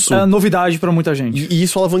isso... É novidade pra muita gente. E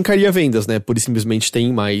isso alavancaria vendas, né? Por simplesmente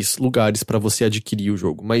tem mais lugares pra você adquirir o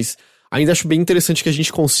jogo. Mas ainda acho bem interessante que a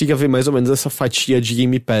gente consiga ver mais ou menos essa fatia de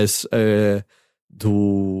Game Pass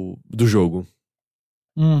do jogo.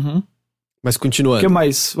 Uhum. Mas continuando. O que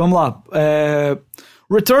mais? Vamos lá.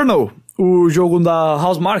 Returnal, o jogo da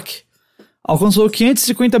Housemarque, alcançou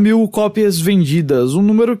 550 mil cópias vendidas. Um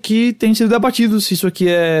número que tem sido debatido se isso aqui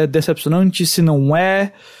é decepcionante, se não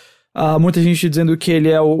é. Muita gente dizendo que ele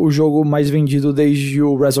é o jogo mais vendido desde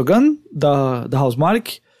o Resogun, da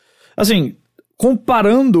Housemarque. Assim,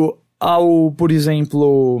 comparando ao, por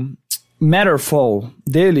exemplo, Matterfall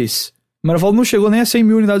deles... Matterfall não chegou nem a 100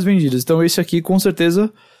 mil unidades vendidas, então esse aqui com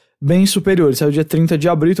certeza bem superior. Ele saiu dia 30 de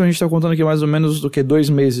abril, então a gente tá contando aqui mais ou menos 2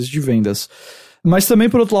 meses de vendas. Mas também,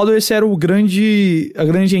 por outro lado, esse era a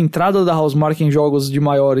grande entrada da Housemarque em jogos de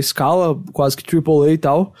maior escala, quase que AAA e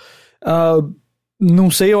tal.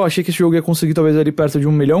 Não sei, eu achei que esse jogo ia conseguir talvez ali perto de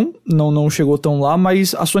 1 milhão, não chegou tão lá,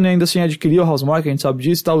 mas a Sony ainda assim adquiriu a Housemarque, a gente sabe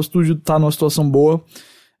disso, tá? O estúdio tá numa situação boa.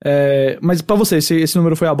 Mas pra você, esse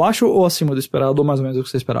número foi abaixo ou acima do esperado, ou mais ou menos o que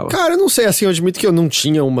você esperava? Cara, eu não sei, assim, eu admito que eu não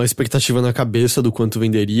tinha uma expectativa na cabeça do quanto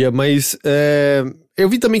venderia, mas eu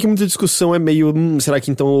vi também que muita discussão é meio, será que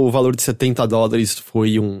então o valor de $70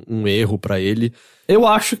 foi um erro pra ele? Eu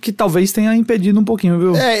acho que talvez tenha impedido um pouquinho,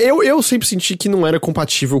 viu? Eu sempre senti que não era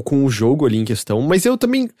compatível com o jogo ali em questão, mas eu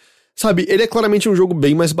também, sabe, ele é claramente um jogo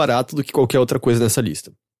bem mais barato do que qualquer outra coisa nessa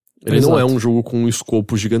lista. Ele não é um jogo com um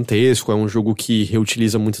escopo gigantesco, é um jogo que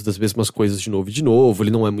reutiliza muitas das mesmas coisas de novo e de novo,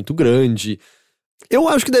 ele não é muito grande. Eu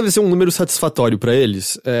acho que deve ser um número satisfatório pra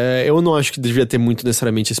eles. Eu não acho que devia ter muito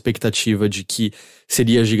necessariamente a expectativa de que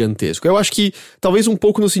seria gigantesco. Eu acho que talvez um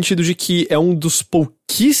pouco no sentido de que é um dos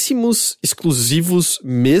pouquíssimos exclusivos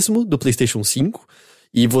mesmo do PlayStation 5.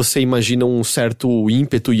 E você imagina um certo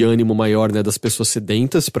ímpeto e ânimo maior, né, das pessoas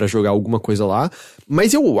sedentas pra jogar alguma coisa lá.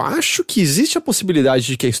 Mas eu acho que existe a possibilidade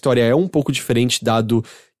de que a história é um pouco diferente, dado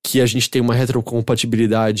que a gente tem uma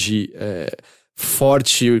retrocompatibilidade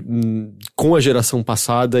forte com a geração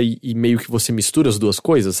passada e meio que você mistura as duas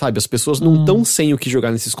coisas, sabe? As pessoas não estão sem o que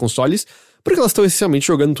jogar nesses consoles, porque elas estão essencialmente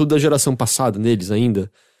jogando tudo da geração passada neles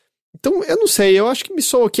ainda. Então, eu não sei, eu acho que me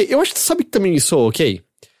soa ok. Eu acho que sabe que também me soa ok?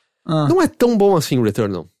 Não é tão bom assim o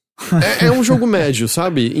Returnal. É um jogo médio,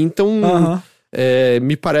 sabe? Então,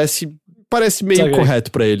 me parece meio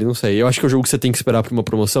correto pra ele, não sei. Eu acho que é um jogo que você tem que esperar pra uma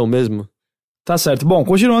promoção mesmo. Tá certo. Bom,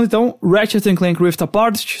 continuando então, Ratchet & Clank Rift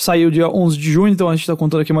Apart saiu dia 11 de junho, então a gente tá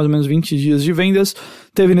contando aqui mais ou menos 20 dias de vendas.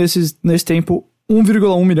 Teve nesse tempo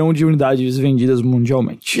 1,1 milhão de unidades vendidas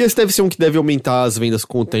mundialmente. E esse deve ser um que deve aumentar as vendas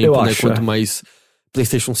com o tempo, né? Quanto mais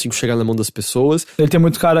PlayStation 5 chegar na mão das pessoas. Ele tem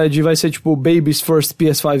muito cara de vai ser tipo Baby's First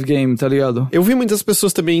PS5 Game, tá ligado? Eu vi muitas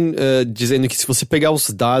pessoas também dizendo que se você pegar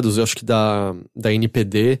os dados, eu acho que da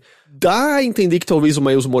NPD, dá a entender que talvez o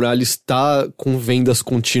Miles Morales tá com vendas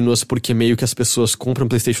contínuas, porque meio que as pessoas compram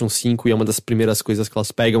PlayStation 5 e é uma das primeiras coisas que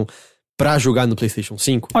elas pegam pra jogar no PlayStation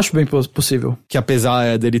 5. Acho bem possível. Que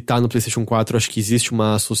apesar dele estar no PlayStation 4, acho que existe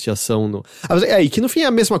uma associação no... E que no fim é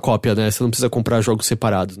a mesma cópia, né? Você não precisa comprar jogos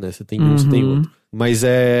separados, né? Você tem um, você tem outro. Mas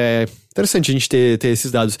é interessante a gente ter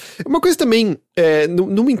esses dados. Uma coisa também,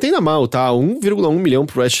 não me entenda mal, tá? 1,1 milhão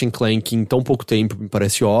pro Ratchet & Clank em tão pouco tempo me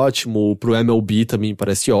parece ótimo. Pro MLB também me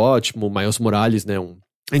parece ótimo. Miles Morales, né?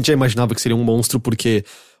 A gente já imaginava que seria um monstro porque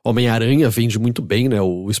Homem-Aranha vende muito bem, né?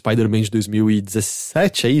 O Spider-Man de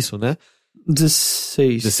 2017, é isso, né?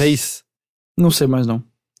 16. 16? Não sei mais não.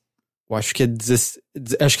 Eu acho que é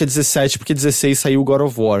 17, porque 16 saiu o God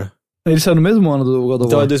of War. Ele saiu no mesmo ano do God of War.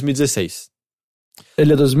 Então é 2016.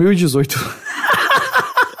 Ele é 2018.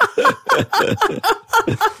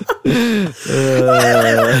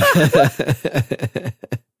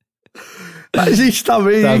 A gente tá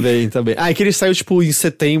bem, Tá bem. É que ele saiu tipo em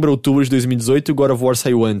setembro, outubro de 2018 e o God of War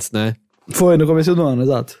saiu antes, né? Foi, no começo do ano,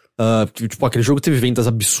 exato. Tipo, aquele jogo teve vendas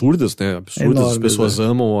absurdas, né? Absurdas, enormes, as pessoas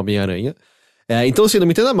amam o Homem-Aranha. Então, assim, não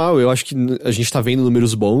me entenda mal, eu acho que a gente tá vendo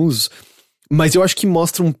números bons, mas eu acho que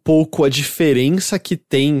mostra um pouco a diferença que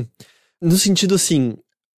tem, no sentido assim,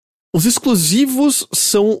 os exclusivos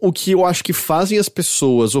são o que eu acho que fazem as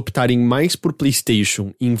pessoas optarem mais por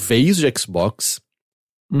PlayStation em vez de Xbox,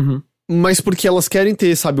 mas porque elas querem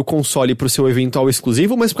ter, sabe, o console pro seu eventual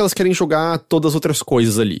exclusivo, mas porque elas querem jogar todas as outras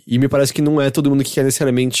coisas ali. E me parece que não é todo mundo que quer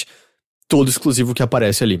necessariamente todo exclusivo que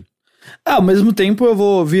aparece ali. Ao mesmo tempo eu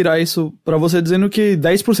vou virar isso pra você dizendo que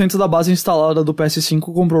 10% da base instalada do PS5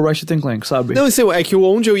 comprou Ratchet & Clank, sabe? Não, assim, é que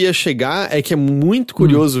onde eu ia chegar é que é muito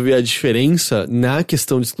curioso ver a diferença na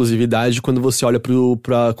questão de exclusividade quando você olha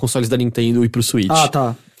pra consoles da Nintendo e pro Switch. Ah,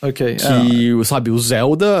 tá. Ok. Que, sabe, o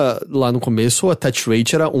Zelda, lá no começo, a attach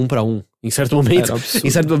rate era 1:1. Em certo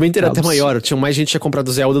momento era até maior. Tinha mais gente que tinha comprado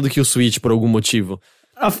o Zelda do que o Switch, por algum motivo.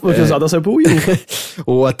 Porque o Zelda saiu pro Wii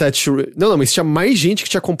U. O attach... Não, mas tinha mais gente que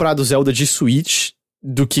tinha comprado o Zelda de Switch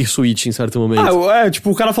do que Switch em certo momento.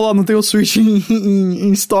 Tipo, o cara falou, não tem o Switch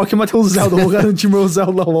em estoque, mas tem o Zelda, vou garantir meu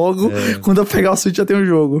Zelda logo. Quando eu pegar o Switch já tem o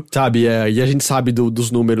jogo. Sabe, e a gente sabe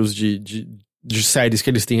dos números de séries que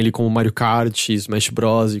eles têm ali, como Mario Kart, Smash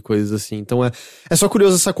Bros e coisas assim. Então é só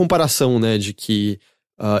curioso essa comparação, né, de que...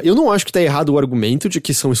 eu não acho que tá errado o argumento de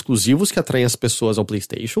que são exclusivos que atraem as pessoas ao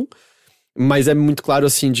PlayStation, mas é muito claro,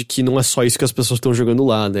 assim, de que não é só isso que as pessoas estão jogando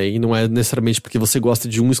lá, né? E não é necessariamente porque você gosta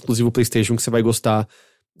de um exclusivo PlayStation que você vai gostar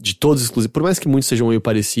de todos os exclusivos. Por mais que muitos sejam meio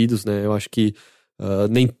parecidos, né? Eu acho que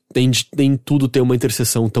nem tudo tem uma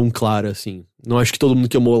interseção tão clara, assim. Não acho que todo mundo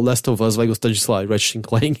que amou Last of Us vai gostar de, sei lá, Ratchet &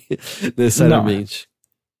 Clank, necessariamente.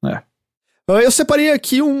 Não. Eu separei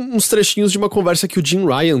aqui uns trechinhos de uma conversa que o Jim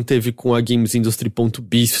Ryan teve com a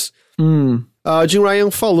GamesIndustry.biz. A Jim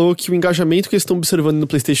Ryan falou que o engajamento que eles estão observando no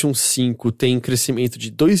PlayStation 5 tem crescimento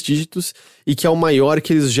de 2 dígitos e que é o maior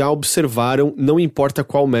que eles já observaram, não importa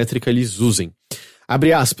qual métrica eles usem.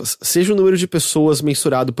 Abre aspas, seja o número de pessoas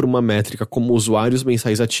mensurado por uma métrica como usuários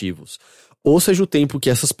mensais ativos, ou seja o tempo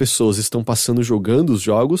que essas pessoas estão passando jogando os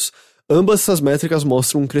jogos, ambas essas métricas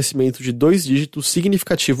mostram um crescimento de 2 dígitos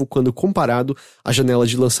significativo quando comparado à janela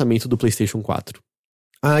de lançamento do PlayStation 4.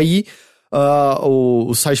 Aí...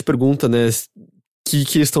 o site pergunta, né, que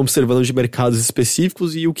eles estão observando de mercados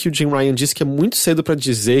específicos, e o que o Jim Ryan disse que é muito cedo pra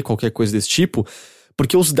dizer qualquer coisa desse tipo,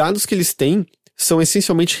 porque os dados que eles têm são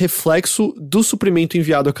essencialmente reflexo do suprimento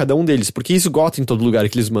enviado a cada um deles, porque esgota em todo lugar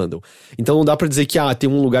que eles mandam. Então não dá pra dizer que, tem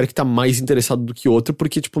um lugar que tá mais interessado do que outro,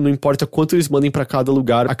 porque, tipo, não importa quanto eles mandem pra cada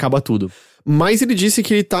lugar, acaba tudo. Mas ele disse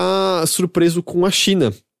que ele tá surpreso com a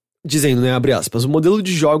China, dizendo, né, abre aspas, o modelo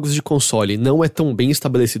de jogos de console não é tão bem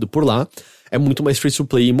estabelecido por lá, é muito mais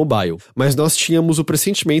free-to-play e mobile. Mas nós tínhamos o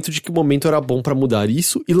pressentimento de que o momento era bom pra mudar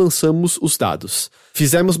isso e lançamos os dados.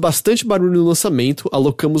 Fizemos bastante barulho no lançamento,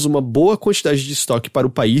 alocamos uma boa quantidade de estoque para o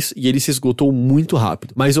país e ele se esgotou muito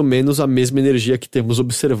rápido. Mais ou menos a mesma energia que temos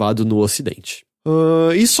observado no Ocidente.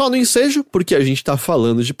 E só no ensejo, porque a gente tá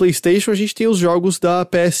falando de PlayStation, a gente tem os jogos da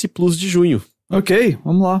PS Plus de junho. Ok,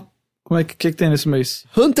 vamos lá. Como é que tem nesse mês?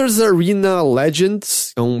 Hunters Arena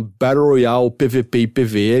Legends é um Battle Royale PVP e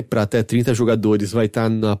PvE para até 30 jogadores, vai estar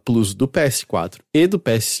na Plus do PS4 e do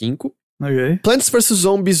PS5. Ok. Plants vs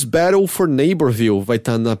Zombies Battle for Neighborville vai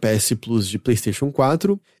estar na PS Plus de PlayStation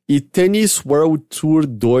 4 e Tennis World Tour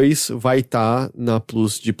 2 vai estar na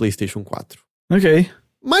Plus de PlayStation 4. Ok.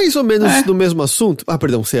 Mais ou menos no mesmo assunto.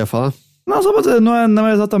 Perdão, você ia falar? Não, só pra dizer, não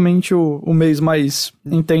é exatamente o mês mais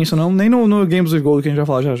intenso, não. Nem no Games with Gold, que a gente vai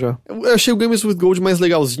falar já. Eu achei o Games with Gold mais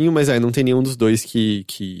legalzinho, mas não tem nenhum dos dois que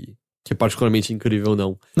é particularmente incrível,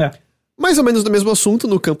 não. Mais ou menos no mesmo assunto,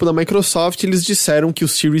 no campo da Microsoft, eles disseram que o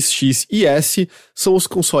Series X e S são os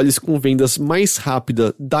consoles com vendas mais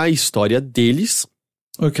rápidas da história deles.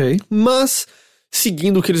 Ok. Mas,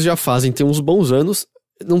 seguindo o que eles já fazem tem uns bons anos,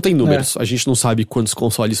 não tem números. A gente não sabe quantos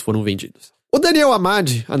consoles foram vendidos. O Daniel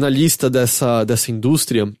Amad, analista dessa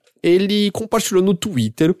indústria, ele compartilhou no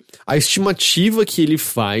Twitter a estimativa que ele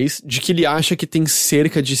faz de que ele acha que tem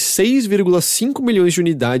cerca de 6,5 milhões de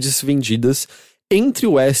unidades vendidas entre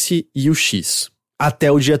o S e o X.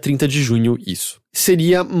 Até o dia 30 de junho, isso.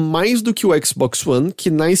 Seria mais do que o Xbox One,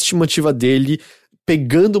 que na estimativa dele,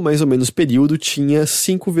 pegando mais ou menos o período, tinha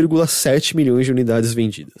 5,7 milhões de unidades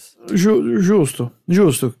vendidas. Justo.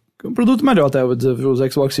 Um produto melhor até, vou dizer,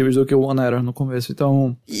 os Xbox Series do que o One era no começo,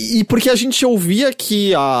 então... E porque a gente ouvia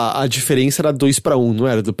que a diferença era 2-1, não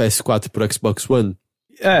era? Do PS4 pro Xbox One?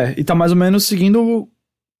 E tá mais ou menos seguindo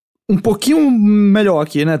um pouquinho melhor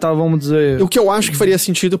aqui, né? Tá, vamos dizer... O que eu acho que faria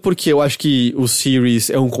sentido, porque eu acho que o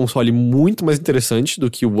Series é um console muito mais interessante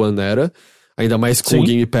do que o One era, ainda mais com o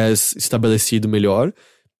Game Pass estabelecido melhor.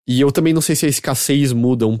 E eu também não sei se a escassez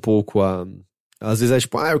muda um pouco Às vezes é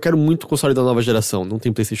tipo, eu quero muito console da nova geração, não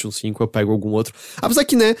tem PlayStation 5, eu pego algum outro. Apesar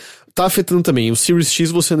que, né, tá afetando também. O Series X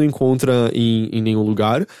você não encontra em nenhum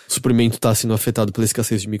lugar, o suprimento tá sendo afetado pela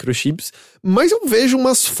escassez de microchips, mas eu vejo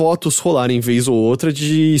umas fotos rolarem vez ou outra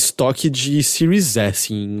de estoque de Series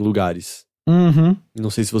S em lugares. Uhum. Não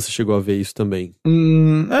sei se você chegou a ver isso também.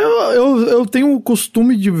 Eu tenho o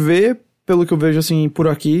costume de ver, pelo que eu vejo assim, por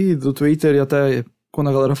aqui, do Twitter e até... Quando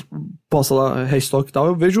a galera posta lá restock e tal,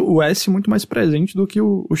 eu vejo o S muito mais presente do que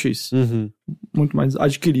o X. Uhum. Muito mais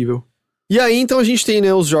adquirível. E aí, então, a gente tem,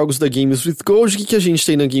 né, os jogos da Games with Gold. O que a gente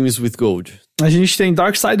tem na Games with Gold? A gente tem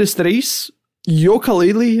Darksiders 3,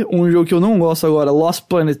 Yooka-Laylee, um jogo que eu não gosto agora, Lost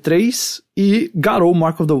Planet 3 e Garou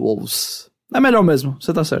Mark of the Wolves. É melhor mesmo,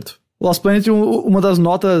 você tá certo. Lost Planet é uma das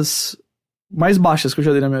notas mais baixas que eu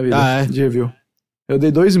já dei na minha vida de review. Eu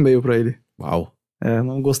dei 2,5 pra ele. Uau.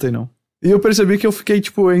 Não gostei não. E eu percebi que eu fiquei,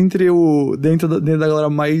 tipo, dentro da galera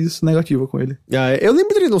mais negativa com ele. Eu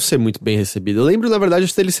lembro dele não ser muito bem recebido. Eu lembro, na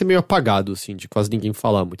verdade, dele ser meio apagado, assim, de quase ninguém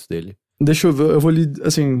falar muito dele. Deixa eu ver, eu vou lhe,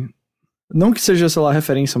 assim... Não que seja, sei lá,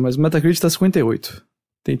 referência, mas o Metacritic tá 58.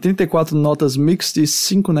 Tem 34 notas mixed e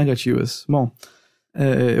 5 negativas. Bom,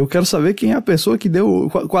 eu quero saber quem é a pessoa que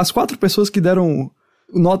deu... As 4 pessoas que deram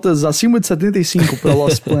notas acima de 75 pra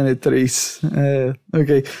Lost Planet 3.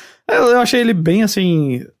 Ok. Eu achei ele bem,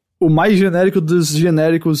 assim... O mais genérico dos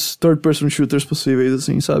genéricos third-person shooters possíveis,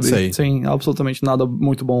 assim, sabe? Sei. Sem absolutamente nada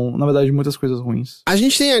muito bom. Na verdade, muitas coisas ruins. A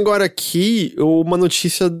gente tem agora aqui uma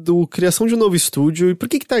notícia do criação de um novo estúdio. E por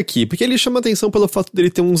que tá aqui? Porque ele chama atenção pelo fato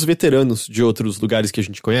dele ter uns veteranos de outros lugares que a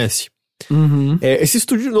gente conhece. Uhum. Esse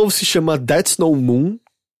estúdio novo se chama That's No Moon.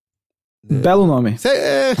 Belo nome.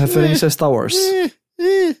 Referência a Star Wars.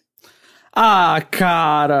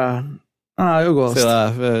 Cara... eu gosto. Sei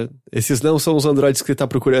lá, esses não são os androides que ele tá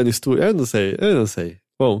procurando estúdio. Eu não sei.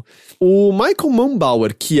 Bom, o Michael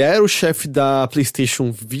Mumbauer, que era o chefe da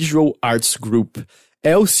PlayStation Visual Arts Group,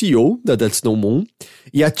 é o CEO da That's No Moon.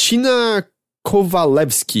 E a Tina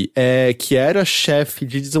Kovalevsky, que era chefe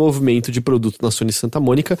de desenvolvimento de produto na Sony Santa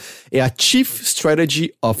Mônica, é a Chief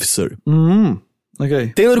Strategy Officer.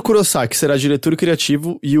 Ok. Taylor Kurosaki será diretor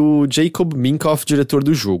criativo e o Jacob Minkoff, diretor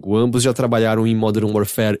do jogo. Ambos já trabalharam em Modern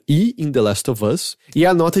Warfare e em The Last of Us. E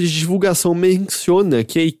a nota de divulgação menciona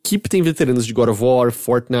que a equipe tem veteranos de God of War,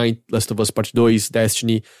 Fortnite, Last of Us Part 2,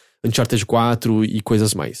 Destiny, Uncharted 4 e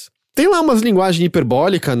coisas mais. Tem lá umas linguagens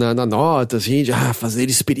hiperbólicas na nota, assim, de fazer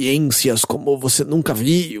experiências como você nunca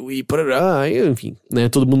viu e parará, enfim, né?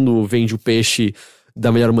 Todo mundo vende o peixe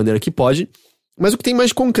da melhor maneira que pode. Mas o que tem mais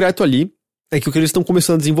de concreto ali é que o que eles estão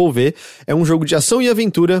começando a desenvolver é um jogo de ação e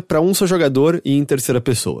aventura pra um só jogador e em terceira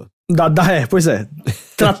pessoa. Pois é.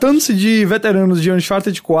 Tratando-se de veteranos de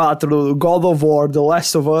Uncharted 4, God of War, The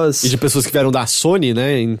Last of Us... E de pessoas que vieram da Sony,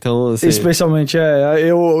 né? Então, assim... Especialmente,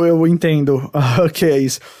 eu entendo o que é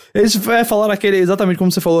isso. Eles falaram exatamente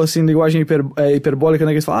como você falou, assim, linguagem hiperbólica,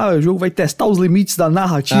 né? Que eles falam, o jogo vai testar os limites da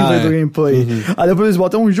narrativa e do gameplay. Uhum. Aí depois eles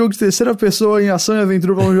botam um jogo de terceira pessoa em ação e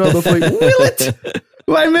aventura pra um jogador. Eu falei, will it?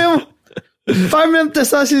 Vai mesmo? Vai mesmo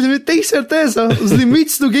testar esses limites? Tem certeza? Os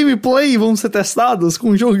limites do gameplay vão ser testados com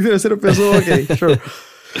um jogo de terceira pessoa? Ok, sure.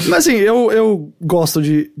 Mas assim, eu gosto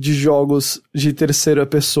de jogos de terceira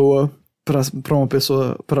pessoa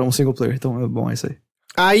pra um single player, então é bom isso aí.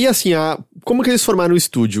 Aí, assim, como que eles formaram o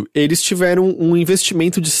estúdio? Eles tiveram um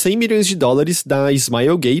investimento de $100 milhões da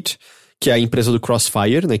Smilegate, que é a empresa do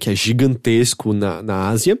Crossfire, né, que é gigantesco na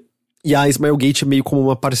Ásia. E a Smilegate é meio como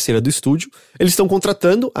uma parceira do estúdio. Eles estão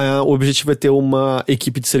contratando, o objetivo é ter uma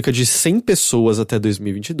equipe de cerca de 100 pessoas até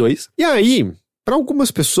 2022. E aí, para algumas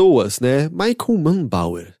pessoas, né, Michael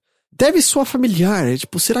Mumbauer deve soar familiar.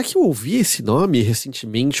 Tipo, será que eu ouvi esse nome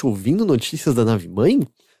recentemente ouvindo notícias da nave-mãe?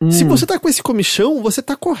 Se você tá com esse comichão, você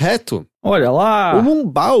tá correto. Olha lá! O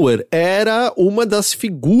Mumbauer era uma das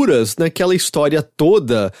figuras naquela história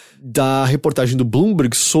toda da reportagem do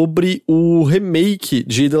Bloomberg sobre o remake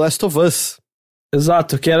de The Last of Us.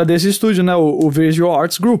 Exato, que era desse estúdio, né? O Visual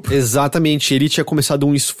Arts Group. Exatamente, ele tinha começado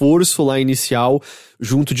um esforço lá inicial,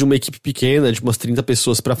 junto de uma equipe pequena, de umas 30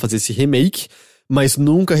 pessoas pra fazer esse remake, mas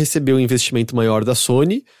nunca recebeu um investimento maior da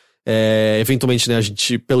Sony. Eventualmente, né, a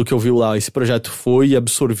gente, pelo que eu vi lá, esse projeto foi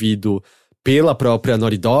absorvido pela própria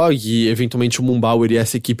Naughty Dog e eventualmente o Mumbauer e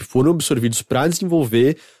essa equipe foram absorvidos pra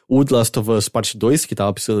desenvolver o The Last of Us Part 2, que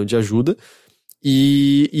tava precisando de ajuda.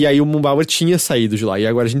 E aí o Mumbauer tinha saído de lá, e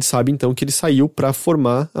agora a gente sabe então que ele saiu pra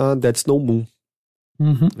formar a Dead Snow Moon.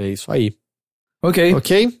 Uhum. É isso aí. Ok.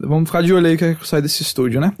 Ok? Vamos ficar de olho aí que sai desse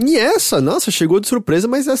estúdio, né? E nossa, chegou de surpresa,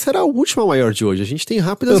 mas essa era a última maior de hoje. A gente tem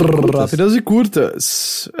rápidas e curtas. Rápidas e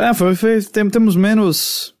curtas. Temos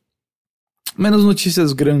menos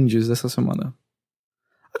notícias grandes essa semana.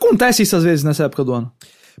 Acontece isso às vezes nessa época do ano.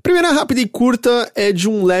 Primeira rápida e curta é de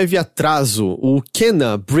um leve atraso. O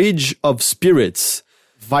Kena Bridge of Spirits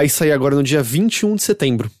vai sair agora no dia 21 de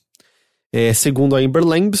setembro. Segundo a Amber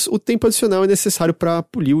Lambs, o tempo adicional é necessário pra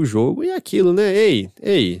polir o jogo. E é aquilo, né?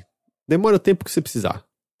 Ei, demora o tempo que você precisar.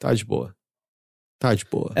 Tá de boa.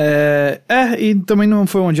 E também não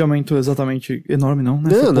foi um adiamento exatamente enorme, não, né?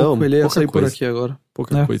 Não. Ele ia sair por aqui agora.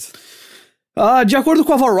 Pouca coisa. De acordo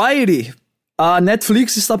com a Variety, a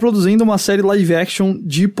Netflix está produzindo uma série live action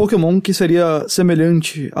de Pokémon que seria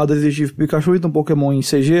semelhante a Detetive Pikachu, então Pokémon em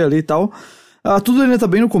CG ali e tal. Tudo ainda tá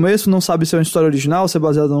bem no começo, não sabe se é uma história original, se é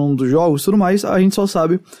baseada num dos jogos e tudo mais. A gente só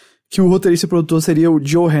sabe que o roteirista e produtor seria o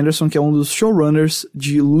Joe Henderson, que é um dos showrunners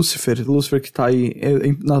de Lucifer. Lucifer que tá aí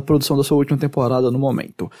na produção da sua última temporada no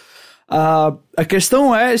momento. A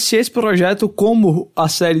questão é se esse projeto, como a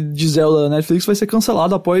série de Zelda da Netflix, vai ser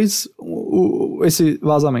cancelado após esse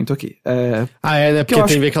vazamento aqui. Né? Porque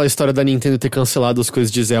tem a ver aquela história da Nintendo ter cancelado as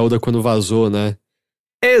coisas de Zelda quando vazou, né?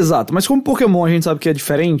 Exato, mas como Pokémon a gente sabe que é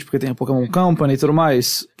diferente, porque tem a Pokémon Company e tudo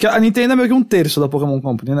mais, que a Nintendo é meio que um terço da Pokémon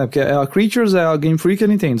Company, né? Porque a Creatures, a Game Freak e a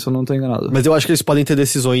Nintendo, se eu não tô enganado. Mas eu acho que eles podem ter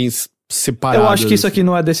decisões separadas. Eu acho que isso aqui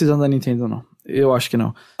não é decisão da Nintendo, não. Eu acho que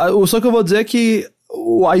não. Só que eu vou dizer é que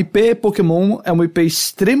o IP Pokémon é uma IP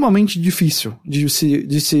extremamente difícil de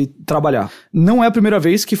se trabalhar. Não é a primeira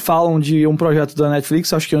vez que falam de um projeto da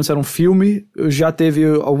Netflix, acho que antes era um filme, já teve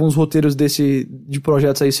alguns roteiros de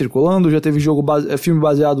projetos aí circulando, já teve filme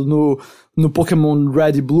baseado no Pokémon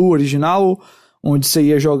Red e Blue original, onde você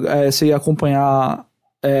ia acompanhar,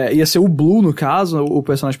 ia ser o Blue no caso, o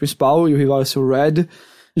personagem principal, e o rival ia ser o Red.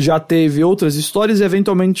 Já teve outras histórias e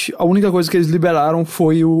eventualmente a única coisa que eles liberaram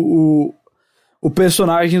foi o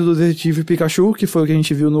personagem do Detetive Pikachu, que foi o que a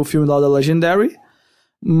gente viu no filme lá da Legendary,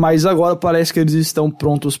 mas agora parece que eles estão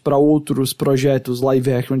prontos para outros projetos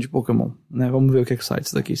live action de Pokémon, né? Vamos ver o que é que sai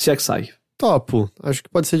disso daqui, se é que sai. Topo. Acho que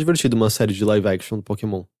pode ser divertido uma série de live action do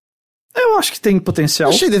Pokémon. Eu acho que tem potencial.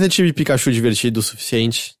 Achei Detetive Pikachu divertido o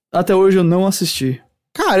suficiente. Até hoje eu não assisti.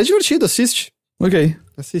 Cara, é divertido, assiste. Ok.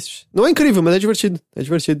 Assiste. Não é incrível, mas é divertido.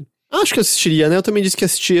 Acho que eu assistiria, né? Eu também disse que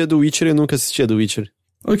assistia do Witcher e nunca assistia do Witcher.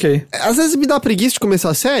 Ok. Às vezes me dá preguiça de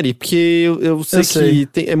começar a série, porque eu sei que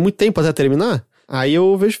é muito tempo até terminar. Aí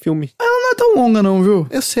eu vejo filme. Ela não é tão longa não, viu?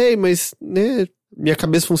 Eu sei, mas, né, minha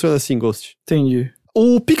cabeça funciona assim, Ghost. Entendi.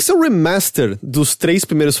 O Pixel Remaster dos 3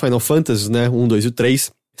 primeiros Final Fantasy, né, 1, 2 e o 3,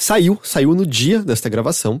 saiu no dia desta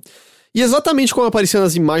gravação. E exatamente como apareceu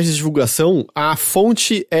nas imagens de divulgação, a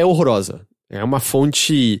fonte é horrorosa. É uma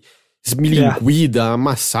fonte esmilinguida,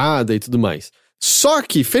 amassada e tudo mais. Só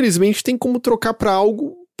que, felizmente, tem como trocar pra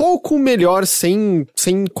algo pouco melhor sem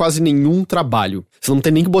quase nenhum trabalho. Você não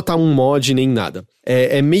tem nem que botar um mod nem nada.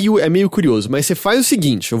 É meio curioso, mas você faz o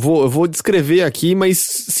seguinte, eu vou descrever aqui, mas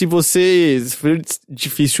se for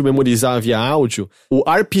difícil memorizar via áudio, o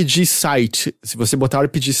RPG Site, se você botar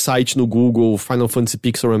RPG Site no Google, Final Fantasy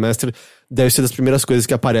Pixel Remaster, deve ser das primeiras coisas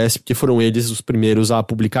que aparece, porque foram eles os primeiros a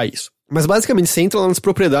publicar isso. Mas basicamente, você entra lá nas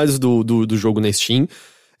propriedades do jogo na Steam,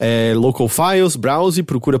 Local Files, browse,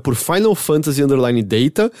 procura por Final Fantasy _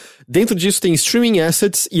 Data. Dentro disso tem Streaming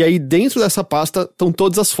Assets, e aí dentro dessa pasta estão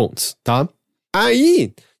todas as fontes, tá?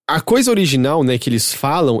 Aí, a coisa original, né, que eles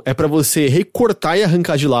falam é pra você recortar e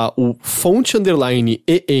arrancar de lá o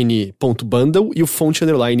font_en.bundle e o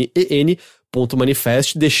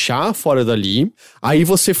font_en.manifest, deixar fora dali. Aí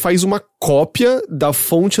você faz uma cópia da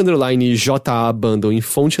font_JA bundle em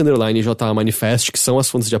font_JA manifest, que são as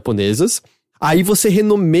fontes japonesas. Aí você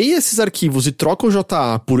renomeia esses arquivos e troca o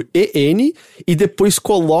JA por EN e depois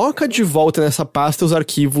coloca de volta nessa pasta os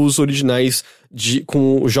arquivos originais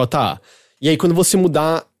com o JA. E aí quando você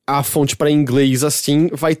mudar a fonte para inglês assim,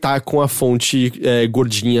 vai estar com a fonte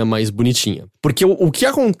gordinha, mais bonitinha. Porque o que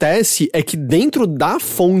acontece é que dentro da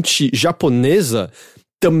fonte japonesa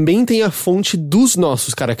também tem a fonte dos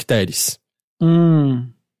nossos caracteres.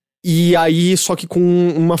 E aí, só que com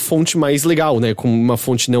uma fonte mais legal, né? Com uma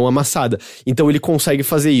fonte não amassada. Então ele consegue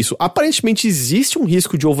fazer isso. Aparentemente existe um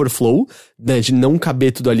risco de overflow, né? De não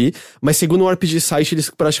caber tudo ali. Mas segundo o RPG Site,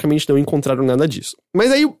 eles praticamente não encontraram nada disso.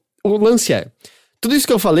 Mas aí o lance tudo isso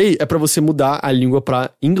que eu falei é pra você mudar a língua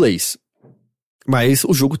pra inglês. Mas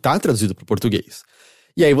o jogo tá traduzido pro português.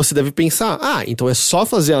 E aí você deve pensar, então é só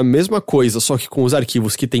fazer a mesma coisa, só que com os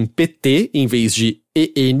arquivos que tem PT em vez de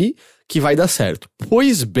EN, que vai dar certo.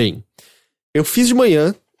 Pois bem, eu fiz de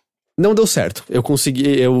manhã, não deu certo. Eu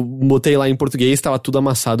botei lá em português, tava tudo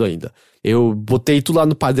amassado ainda. Eu botei tudo lá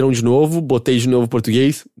no padrão de novo, botei de novo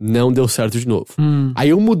português, não deu certo de novo. Aí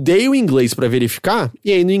eu mudei o inglês pra verificar,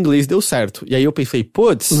 e aí no inglês deu certo. E aí eu pensei,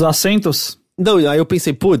 Os acentos? Não, aí eu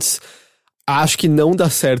pensei, acho que não dá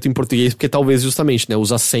certo em português, porque talvez justamente, né,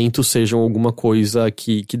 os acentos sejam alguma coisa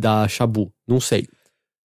que dá chabu. Não sei.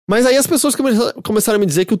 Mas aí as pessoas começaram a me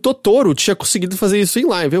dizer que o Totoro tinha conseguido fazer isso em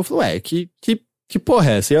live. Eu falei, que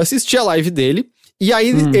porra é essa? Eu assisti a live dele, e aí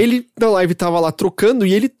ele na live tava lá trocando,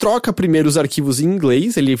 e ele troca primeiro os arquivos em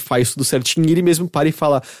inglês, ele faz tudo certinho, e ele mesmo para e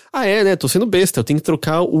fala, né, tô sendo besta, eu tenho que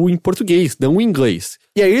trocar o em português, não o inglês.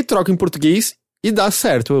 E aí ele troca em português e dá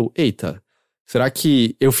certo. Eita, será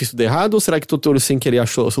que eu fiz tudo errado, ou será que o Totoro sem querer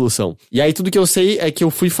achou a solução? E aí tudo que eu sei é que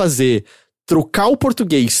eu fui trocar o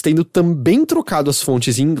português, tendo também trocado as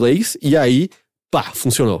fontes em inglês, e aí,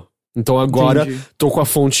 funcionou. Então agora, tô com a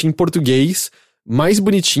fonte em português, mais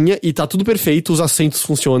bonitinha, e tá tudo perfeito, os acentos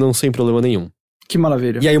funcionam sem problema nenhum. Que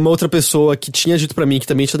maravilha. E aí uma outra pessoa que tinha dito pra mim, que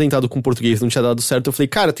também tinha tentado com português, não tinha dado certo, eu falei,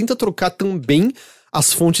 cara, tenta trocar também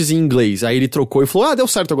as fontes em inglês. Aí ele trocou e falou, deu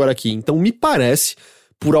certo agora aqui. Então me parece,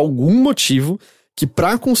 por algum motivo, que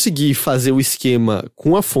pra conseguir fazer o esquema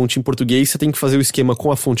com a fonte em português, você tem que fazer o esquema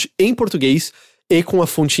com a fonte em português e com a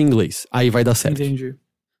fonte em inglês. Aí vai dar certo. Entendi.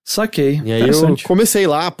 Saquei. E aí eu comecei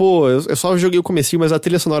lá, eu só joguei o comecinho, mas a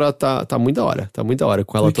trilha sonora tá muito da hora. Tá muito da hora,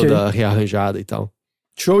 com ela toda rearranjada e tal.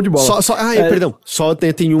 Show de bola. Perdão. Só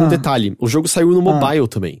tem um detalhe. O jogo saiu no mobile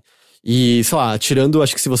também. E, sei lá, tirando,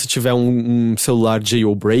 acho que se você tiver um celular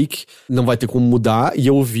jailbreak, não vai ter como mudar. E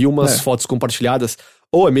eu vi umas fotos compartilhadas.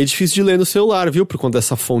 É meio difícil de ler no celular, viu? Por conta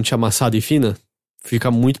dessa fonte amassada e fina.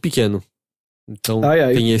 Fica muito pequeno. Então,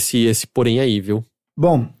 tem esse porém aí, viu?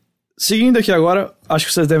 Bom, seguindo aqui agora, acho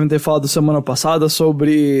que vocês devem ter falado semana passada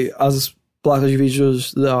sobre as placas de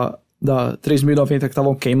vídeos da 3090 que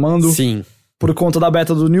estavam queimando. Sim. Por conta da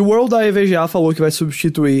beta do New World, a EVGA falou que vai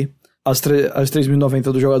substituir as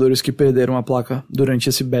 3090 dos jogadores que perderam a placa durante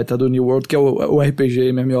esse beta do New World, que é o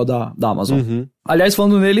RPG MMO da Amazon. Aliás,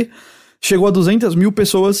 falando nele, chegou a 200 mil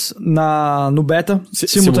pessoas no beta,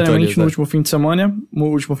 simultaneamente no último fim de semana.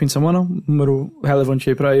 Número relevante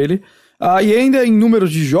aí pra ele. E ainda em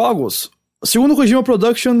números de jogos, segundo o Kojima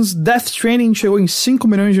Productions, Death Stranding chegou em 5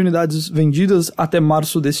 milhões de unidades vendidas até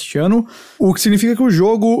março deste ano, o que significa que o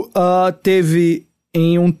jogo teve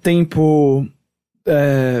em um tempo,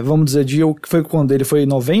 vamos dizer, foi quando? Ele foi em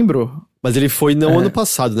novembro? Mas ele foi no ano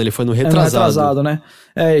passado, né? Ele foi no retrasado.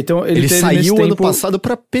 Então ele teve saiu nesse ano tempo... passado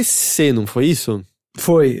pra PC, não foi isso?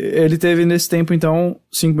 Foi. Ele teve nesse tempo, então,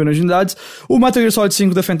 5 milhões de unidades. O Metal Gear Solid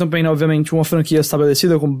 5 The Phantom Pain, obviamente, uma franquia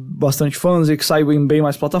estabelecida com bastante fãs e que saiu em bem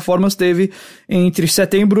mais plataformas, teve entre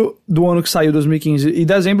setembro do ano que saiu, 2015, e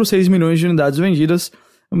dezembro, 6 milhões de unidades vendidas,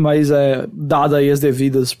 mas dada aí as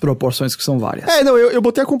devidas proporções que são várias. Não, eu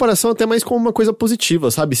botei a comparação até mais como uma coisa positiva,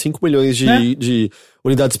 sabe? 5 milhões de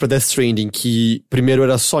unidades pra Death Stranding, que primeiro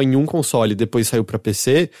era só em um console, depois saiu pra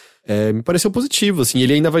PC... me pareceu positivo, assim,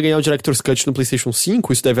 ele ainda vai ganhar o Director's Cut no PlayStation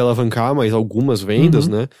 5, isso deve alavancar mais algumas vendas,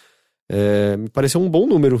 né? Me pareceu um bom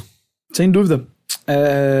número. Sem dúvida.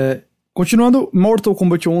 Continuando, Mortal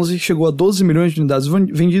Kombat 11 chegou a 12 milhões de unidades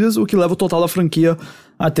vendidas, o que leva o total da franquia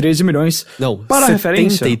a 13 milhões. Não, para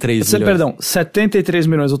 73 referência, milhões. Perdão, 73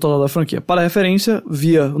 milhões o total da franquia. Para referência,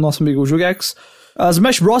 via o nosso amigo Jugex, as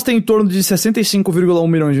Smash Bros tem em torno de 65,1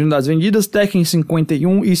 milhões de unidades vendidas, Tekken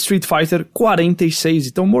 51 e Street Fighter 46.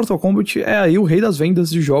 Então Mortal Kombat é aí o rei das vendas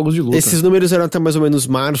de jogos de luta. Esses números eram até mais ou menos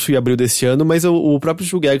março e abril desse ano, mas o próprio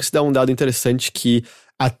Jugex dá um dado interessante que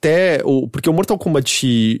porque o Mortal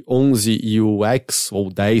Kombat 11 e o X,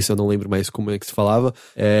 ou 10, eu não lembro mais como é que se falava,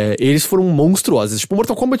 eles foram monstruosos. Tipo, o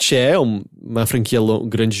Mortal Kombat é uma franquia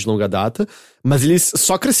grande de longa data, mas eles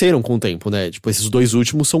só cresceram com o tempo, né? Tipo, esses dois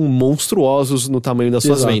últimos são monstruosos no tamanho das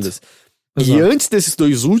suas vendas. Exato. E antes desses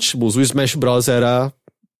dois últimos, o Smash Bros. Era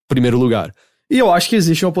primeiro lugar. E eu acho que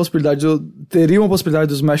existe uma possibilidade, teria uma possibilidade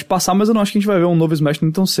do Smash passar, mas eu não acho que a gente vai ver um novo Smash nem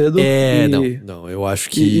tão cedo. Não, eu acho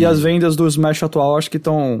que... E as vendas do Smash atual acho que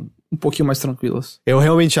estão um pouquinho mais tranquilas. Eu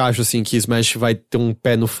realmente acho, assim, que Smash vai ter um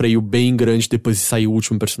pé no freio bem grande depois de sair o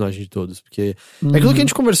último personagem de todos, porque... É aquilo que a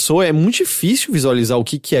gente conversou, é muito difícil visualizar o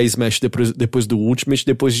que é Smash depois do Ultimate,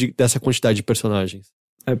 dessa quantidade de personagens.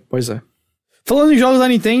 Pois é. Falando em jogos da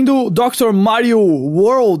Nintendo, Dr. Mario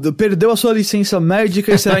World perdeu a sua licença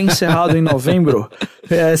médica e será encerrado em novembro.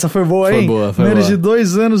 Essa foi boa, hein? Foi Menos boa. de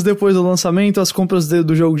 2 anos depois do lançamento, as compras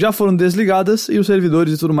do jogo já foram desligadas e os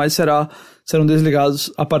servidores e tudo mais serão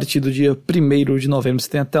desligados a partir do dia 1º de novembro. Você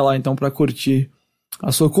tem até lá, então, pra curtir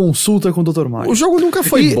a sua consulta com o Dr. Mario. O jogo nunca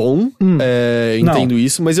foi bom, entendo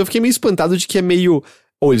isso, mas eu fiquei meio espantado de que é meio...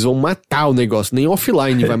 eles vão matar o negócio, nem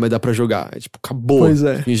offline vai mais dar pra jogar. Tipo, acabou. Pois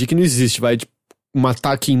é. Fingir que não existe, vai tipo,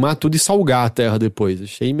 queimar tudo e salgar a terra depois.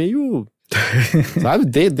 Achei meio... sabe?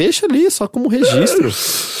 Deixa ali, só como registro.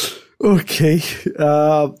 Ok.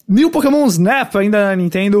 New Pokémon Snap, ainda na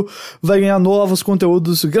Nintendo, vai ganhar novos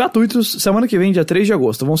conteúdos gratuitos semana que vem, dia 3 de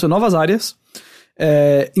agosto. Vão ser novas áreas.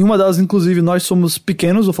 Em uma delas, inclusive, nós somos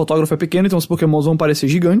pequenos, o fotógrafo é pequeno, então os Pokémons vão parecer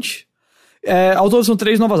gigantes. Ao todo são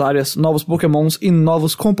 3 novas áreas, novos Pokémons e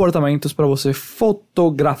novos comportamentos pra você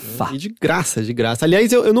fotografar. E de graça.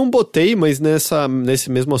 Aliás, eu não botei, mas nesse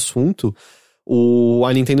mesmo assunto,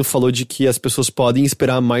 a Nintendo falou de que as pessoas podem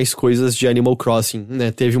esperar mais coisas de Animal Crossing, né?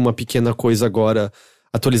 Teve uma pequena coisa agora,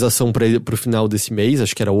 atualização pro final desse mês,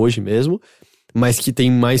 acho que era hoje mesmo, mas que tem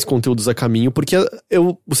mais conteúdos a caminho, porque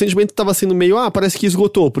o sentimento tava sendo meio, parece que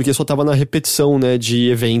esgotou, porque só tava na repetição, né, de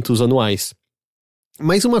eventos anuais.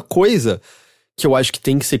 Mas uma coisa que eu acho que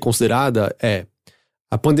tem que ser considerada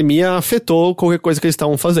a pandemia afetou qualquer coisa que eles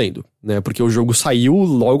estavam fazendo, né? Porque o jogo saiu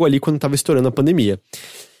logo ali quando estava estourando a pandemia.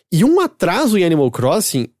 E um atraso em Animal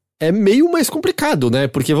Crossing é meio mais complicado, né?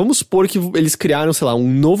 Porque vamos supor que eles criaram, sei lá,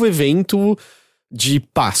 um novo evento de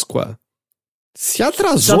Páscoa. Se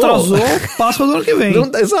atrasou, Páscoa do ano que vem.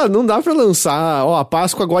 Não dá pra lançar, a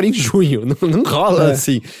Páscoa agora em junho. Não rola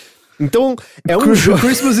assim. Então, é um jogo...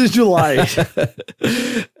 Christmas is July.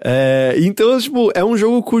 Então, tipo, é um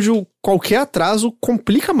jogo cujo qualquer atraso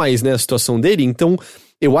complica mais, né, a situação dele. Então,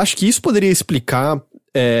 eu acho que isso poderia explicar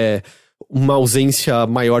uma ausência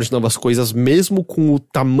maior de novas coisas, mesmo com o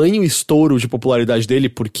tamanho e estouro de popularidade dele,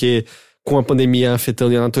 porque com a pandemia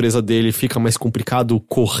afetando a natureza dele, fica mais complicado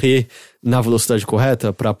correr na velocidade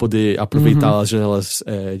correta pra poder aproveitar as janelas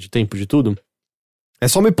de tempo de tudo. É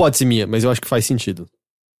só uma hipótese minha, mas eu acho que faz sentido.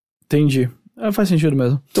 Entendi. Faz sentido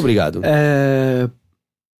mesmo. Muito obrigado.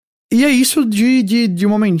 E é isso de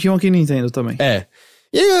momentinho aqui no Nintendo também.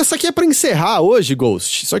 E aí, isso aqui é pra encerrar hoje,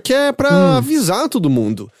 Ghost. Isso aqui é pra avisar todo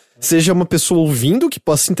mundo. Seja uma pessoa ouvindo que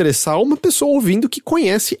possa se interessar, ou uma pessoa ouvindo que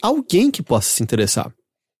conhece alguém que possa se interessar.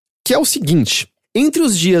 Que é o seguinte, entre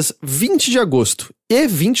os dias 20 de agosto e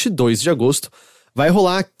 22 de agosto, vai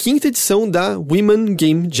rolar a 5ª edição da Women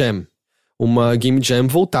Game Jam. Uma Game Jam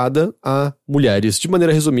voltada a mulheres. De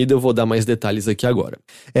maneira resumida, eu vou dar mais detalhes aqui agora.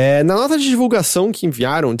 Na nota de divulgação que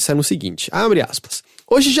enviaram, disseram o seguinte, abre aspas,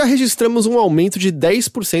 hoje já registramos um aumento de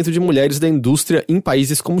 10% de mulheres da indústria em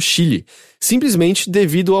países como Chile, simplesmente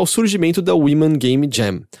devido ao surgimento da Women Game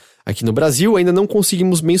Jam. Aqui no Brasil, ainda não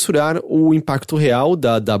conseguimos mensurar o impacto real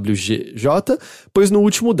da WGJ, pois no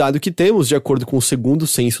último dado que temos, de acordo com o segundo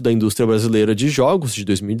censo da indústria brasileira de jogos, de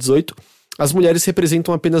 2018, as mulheres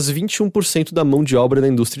representam apenas 21% da mão de obra da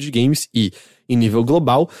indústria de games e, em nível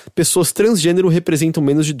global, pessoas transgênero representam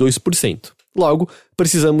menos de 2%. Logo,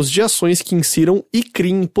 precisamos de ações que insiram e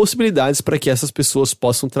criem possibilidades para que essas pessoas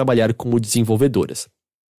possam trabalhar como desenvolvedoras.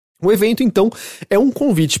 O evento, então, é um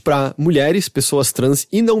convite para mulheres, pessoas trans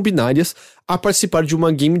e não binárias a participar de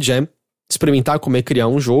uma Game Jam, experimentar como é criar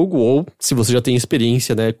um jogo ou, se você já tem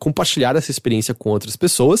experiência, né, compartilhar essa experiência com outras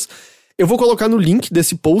pessoas. Eu vou colocar no link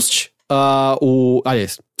desse post,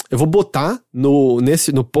 eu vou botar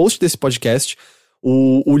no post desse podcast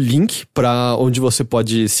o link para onde você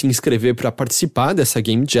pode se inscrever para participar dessa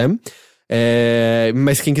Game Jam.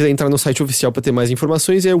 Mas quem quiser entrar no site oficial para ter mais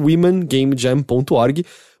informações é womengamejam.org.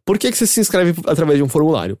 Por que você se inscreve através de um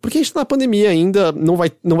formulário? Porque a gente tá na pandemia ainda, não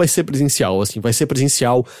vai ser presencial, assim, vai ser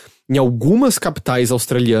presencial em algumas capitais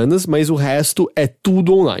australianas, mas o resto é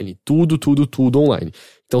tudo online, tudo online.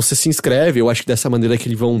 Então você se inscreve, eu acho que dessa maneira que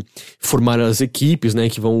eles vão formar as equipes, né,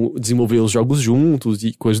 que vão desenvolver os jogos juntos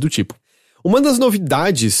e coisas do tipo. Uma das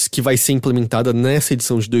novidades que vai ser implementada nessa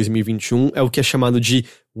edição de 2021 é o que é chamado de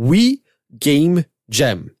We Game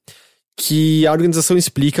Jam, que a organização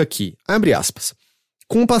explica aqui, abre aspas.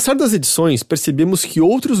 Com o passar das edições, percebemos que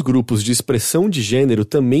outros grupos de expressão de gênero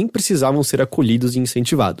também precisavam ser acolhidos e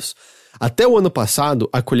incentivados. Até o ano passado,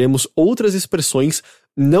 acolhemos outras expressões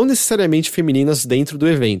não necessariamente femininas dentro do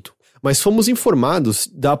evento, mas fomos informados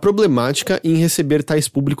da problemática em receber tais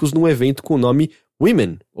públicos num evento com o nome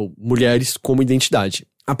Women, ou Mulheres como Identidade.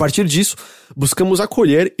 A partir disso, buscamos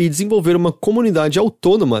acolher e desenvolver uma comunidade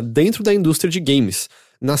autônoma dentro da indústria de games.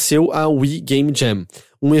 Nasceu a We Game Jam,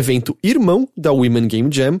 um evento irmão da Women Game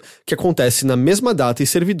Jam, que acontece na mesma data e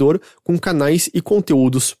servidor, com canais e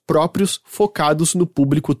conteúdos próprios focados no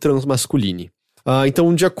público transmasculino.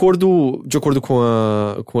 Então, de acordo com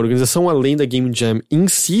a organização, além da Game Jam em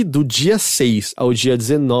si, do dia 6 ao dia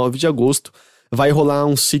 19 de agosto, vai rolar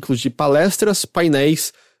um ciclo de palestras,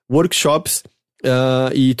 painéis, workshops,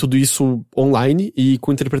 e tudo isso online e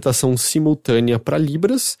com interpretação simultânea para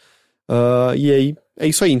Libras. E aí, é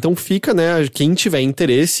isso aí. Então fica, né, quem tiver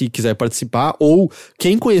interesse e quiser participar, ou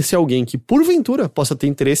quem conhecer alguém que porventura possa ter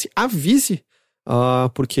interesse, avise,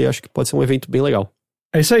 porque acho que pode ser um evento bem legal.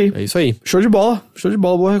 É isso aí. É isso aí. Show de bola,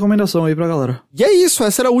 boa recomendação aí pra galera. E é isso,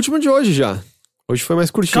 essa era a última de hoje já. Hoje foi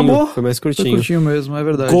mais curtinho. Acabou. Foi mais curtinho. Foi curtinho mesmo, é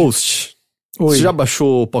verdade. Ghost. Oi. Você já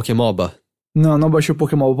baixou Pokémoba? Não baixei o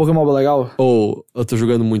Pokémon. O Pokémon é legal? Ou eu tô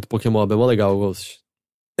jogando muito Pokémoba, é mó legal o Ghost.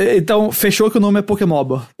 Então, fechou que o nome é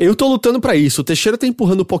Pokémoba. Eu tô lutando pra isso. O Teixeira tá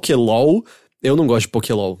empurrando o Pokélol. Eu não gosto de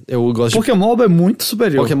Pokélol. Eu gosto Pokémoba é muito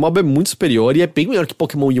superior. Pokémoba é muito superior e é bem melhor que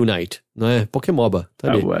Pokémon Unite, não é? Pokémoba,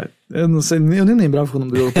 tá ali. Ué. Eu não sei, eu nem lembrava que o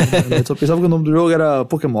nome do jogo era Eu só pensava que o nome do jogo era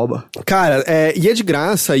Pokémoba. Cara, e é de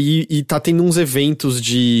graça e tá tendo uns eventos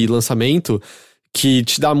de lançamento que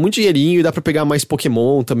te dá muito dinheirinho e dá pra pegar mais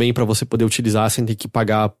Pokémon também pra você poder utilizar sem ter que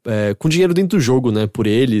pagar com dinheiro dentro do jogo, né, por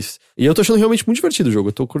eles. E eu tô achando realmente muito divertido o jogo,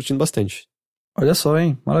 eu tô curtindo bastante. Olha só,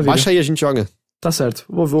 hein, maravilha. Baixa aí, a gente joga. Tá certo,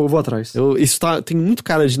 vou atrás. Isso tem muito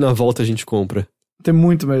cara de na volta a gente compra. Tem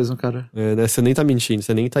muito mesmo, cara. Né, você nem tá mentindo,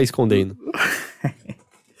 você nem tá escondendo.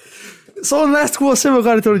 Sou honesto com você, meu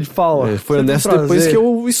cara, então de pau. Foi honesto depois que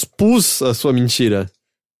eu expus a sua mentira.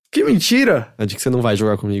 Que mentira? A de que você não vai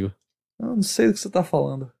jogar comigo. Eu não sei do que você tá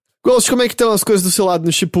falando. Ghost, como é que estão as coisas do seu lado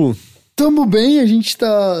no Shippuden? Tamo bem, a gente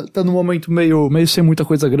tá num momento meio sem muita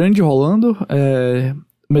coisa grande rolando.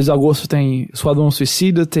 Mês de agosto tem Esquadrão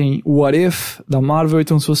Suicida, tem o What If da Marvel,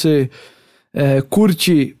 então se você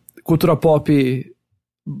curte cultura pop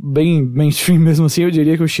bem mainstream mesmo assim, eu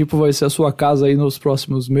diria que o Shippo vai ser a sua casa aí nos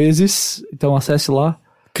próximos meses, então acesse lá.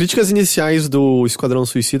 Críticas iniciais do Esquadrão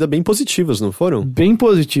Suicida bem positivas, não foram? Bem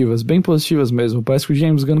positivas mesmo. Parece que o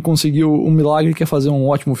James Gunn conseguiu um milagre que é fazer um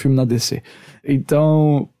ótimo filme na DC.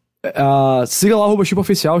 Então, siga lá o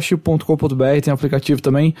 @chipooficial, chip.com.br, tem aplicativo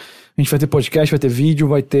também. A gente vai ter podcast, vai ter vídeo,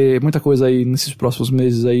 vai ter muita coisa aí nesses próximos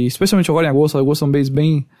meses aí, especialmente agora em agosto. Agosto é um mês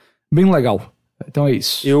bem legal. Então é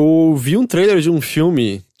isso. Eu vi um trailer de um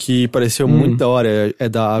filme que pareceu muito da hora, é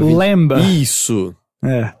da... Lembra? Isso.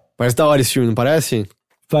 Parece da hora esse filme, não parece?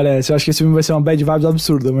 Parece, eu acho que esse filme vai ser uma bad vibes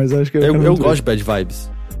absurda, mas eu acho que... Eu gosto de bad vibes.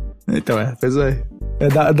 Então pois é.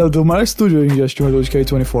 Do maior estúdio hoje em dia, que é a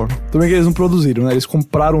A24. Também que eles não produziram, né? Eles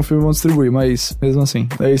compraram um filme e vão distribuir, mas mesmo assim,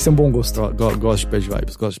 eles têm um bom gosto. Gosto de bad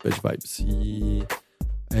vibes, E...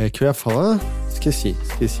 que eu ia falar? Esqueci.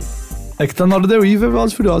 É que tá na hora de eu ir ver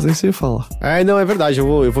Velozes e Furiosos, aí você ia falar. Não, é verdade,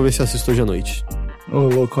 eu vou ver se assisto hoje à noite. Ô,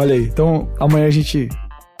 louco, olha aí. Então, amanhã a gente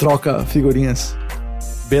troca figurinhas.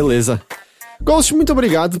 Beleza. Ghost, muito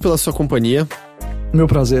obrigado pela sua companhia. Meu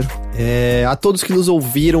prazer. A todos que nos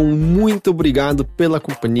ouviram, muito obrigado pela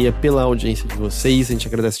companhia, pela audiência de vocês. A gente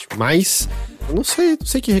agradece demais. Eu não sei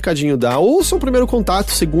que recadinho dar. Ouçam o primeiro contato,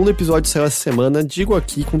 o segundo episódio saiu essa semana. Digo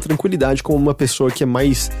aqui com tranquilidade, como uma pessoa que é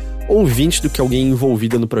mais ouvinte do que alguém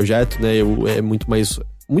envolvida no projeto, né? É muito mais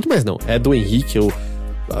não. É do Henrique,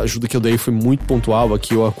 a ajuda que eu dei foi muito pontual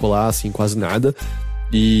aqui, ou acolá, assim, quase nada.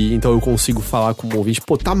 E então eu consigo falar como ouvinte,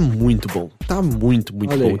 pô, tá muito bom. Tá muito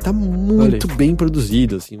bom. Tá muito bem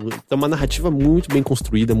produzido, assim. Tá uma narrativa muito bem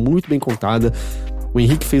construída, muito bem contada. O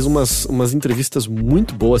Henrique fez umas entrevistas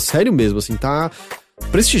muito boas, sério mesmo, assim, tá...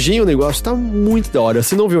 Prestigiem o negócio, tá muito da hora.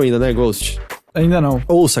 Você não viu ainda, né, Ghost? Ainda não.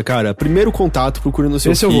 Ouça, cara, primeiro contato, procura no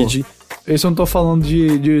seu feed. Esse eu não tô falando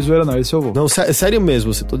de zoeira, não. Esse eu vou. Não, sério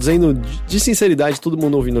mesmo. Você tô dizendo de sinceridade, todo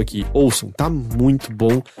mundo ouvindo aqui. Ouçam, tá muito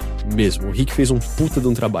bom mesmo. O Rick fez um puta de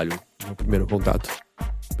um trabalho no primeiro contato.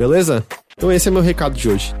 Beleza? Então esse é meu recado de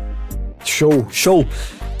hoje. Show.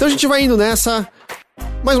 Então a gente vai indo nessa.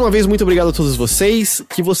 Mais uma vez, muito obrigado a todos vocês.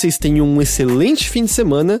 Que vocês tenham um excelente fim de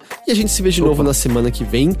semana. E a gente se vê de novo na semana que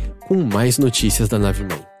vem com mais notícias da Nave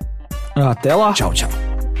Mãe. Até lá. Tchau.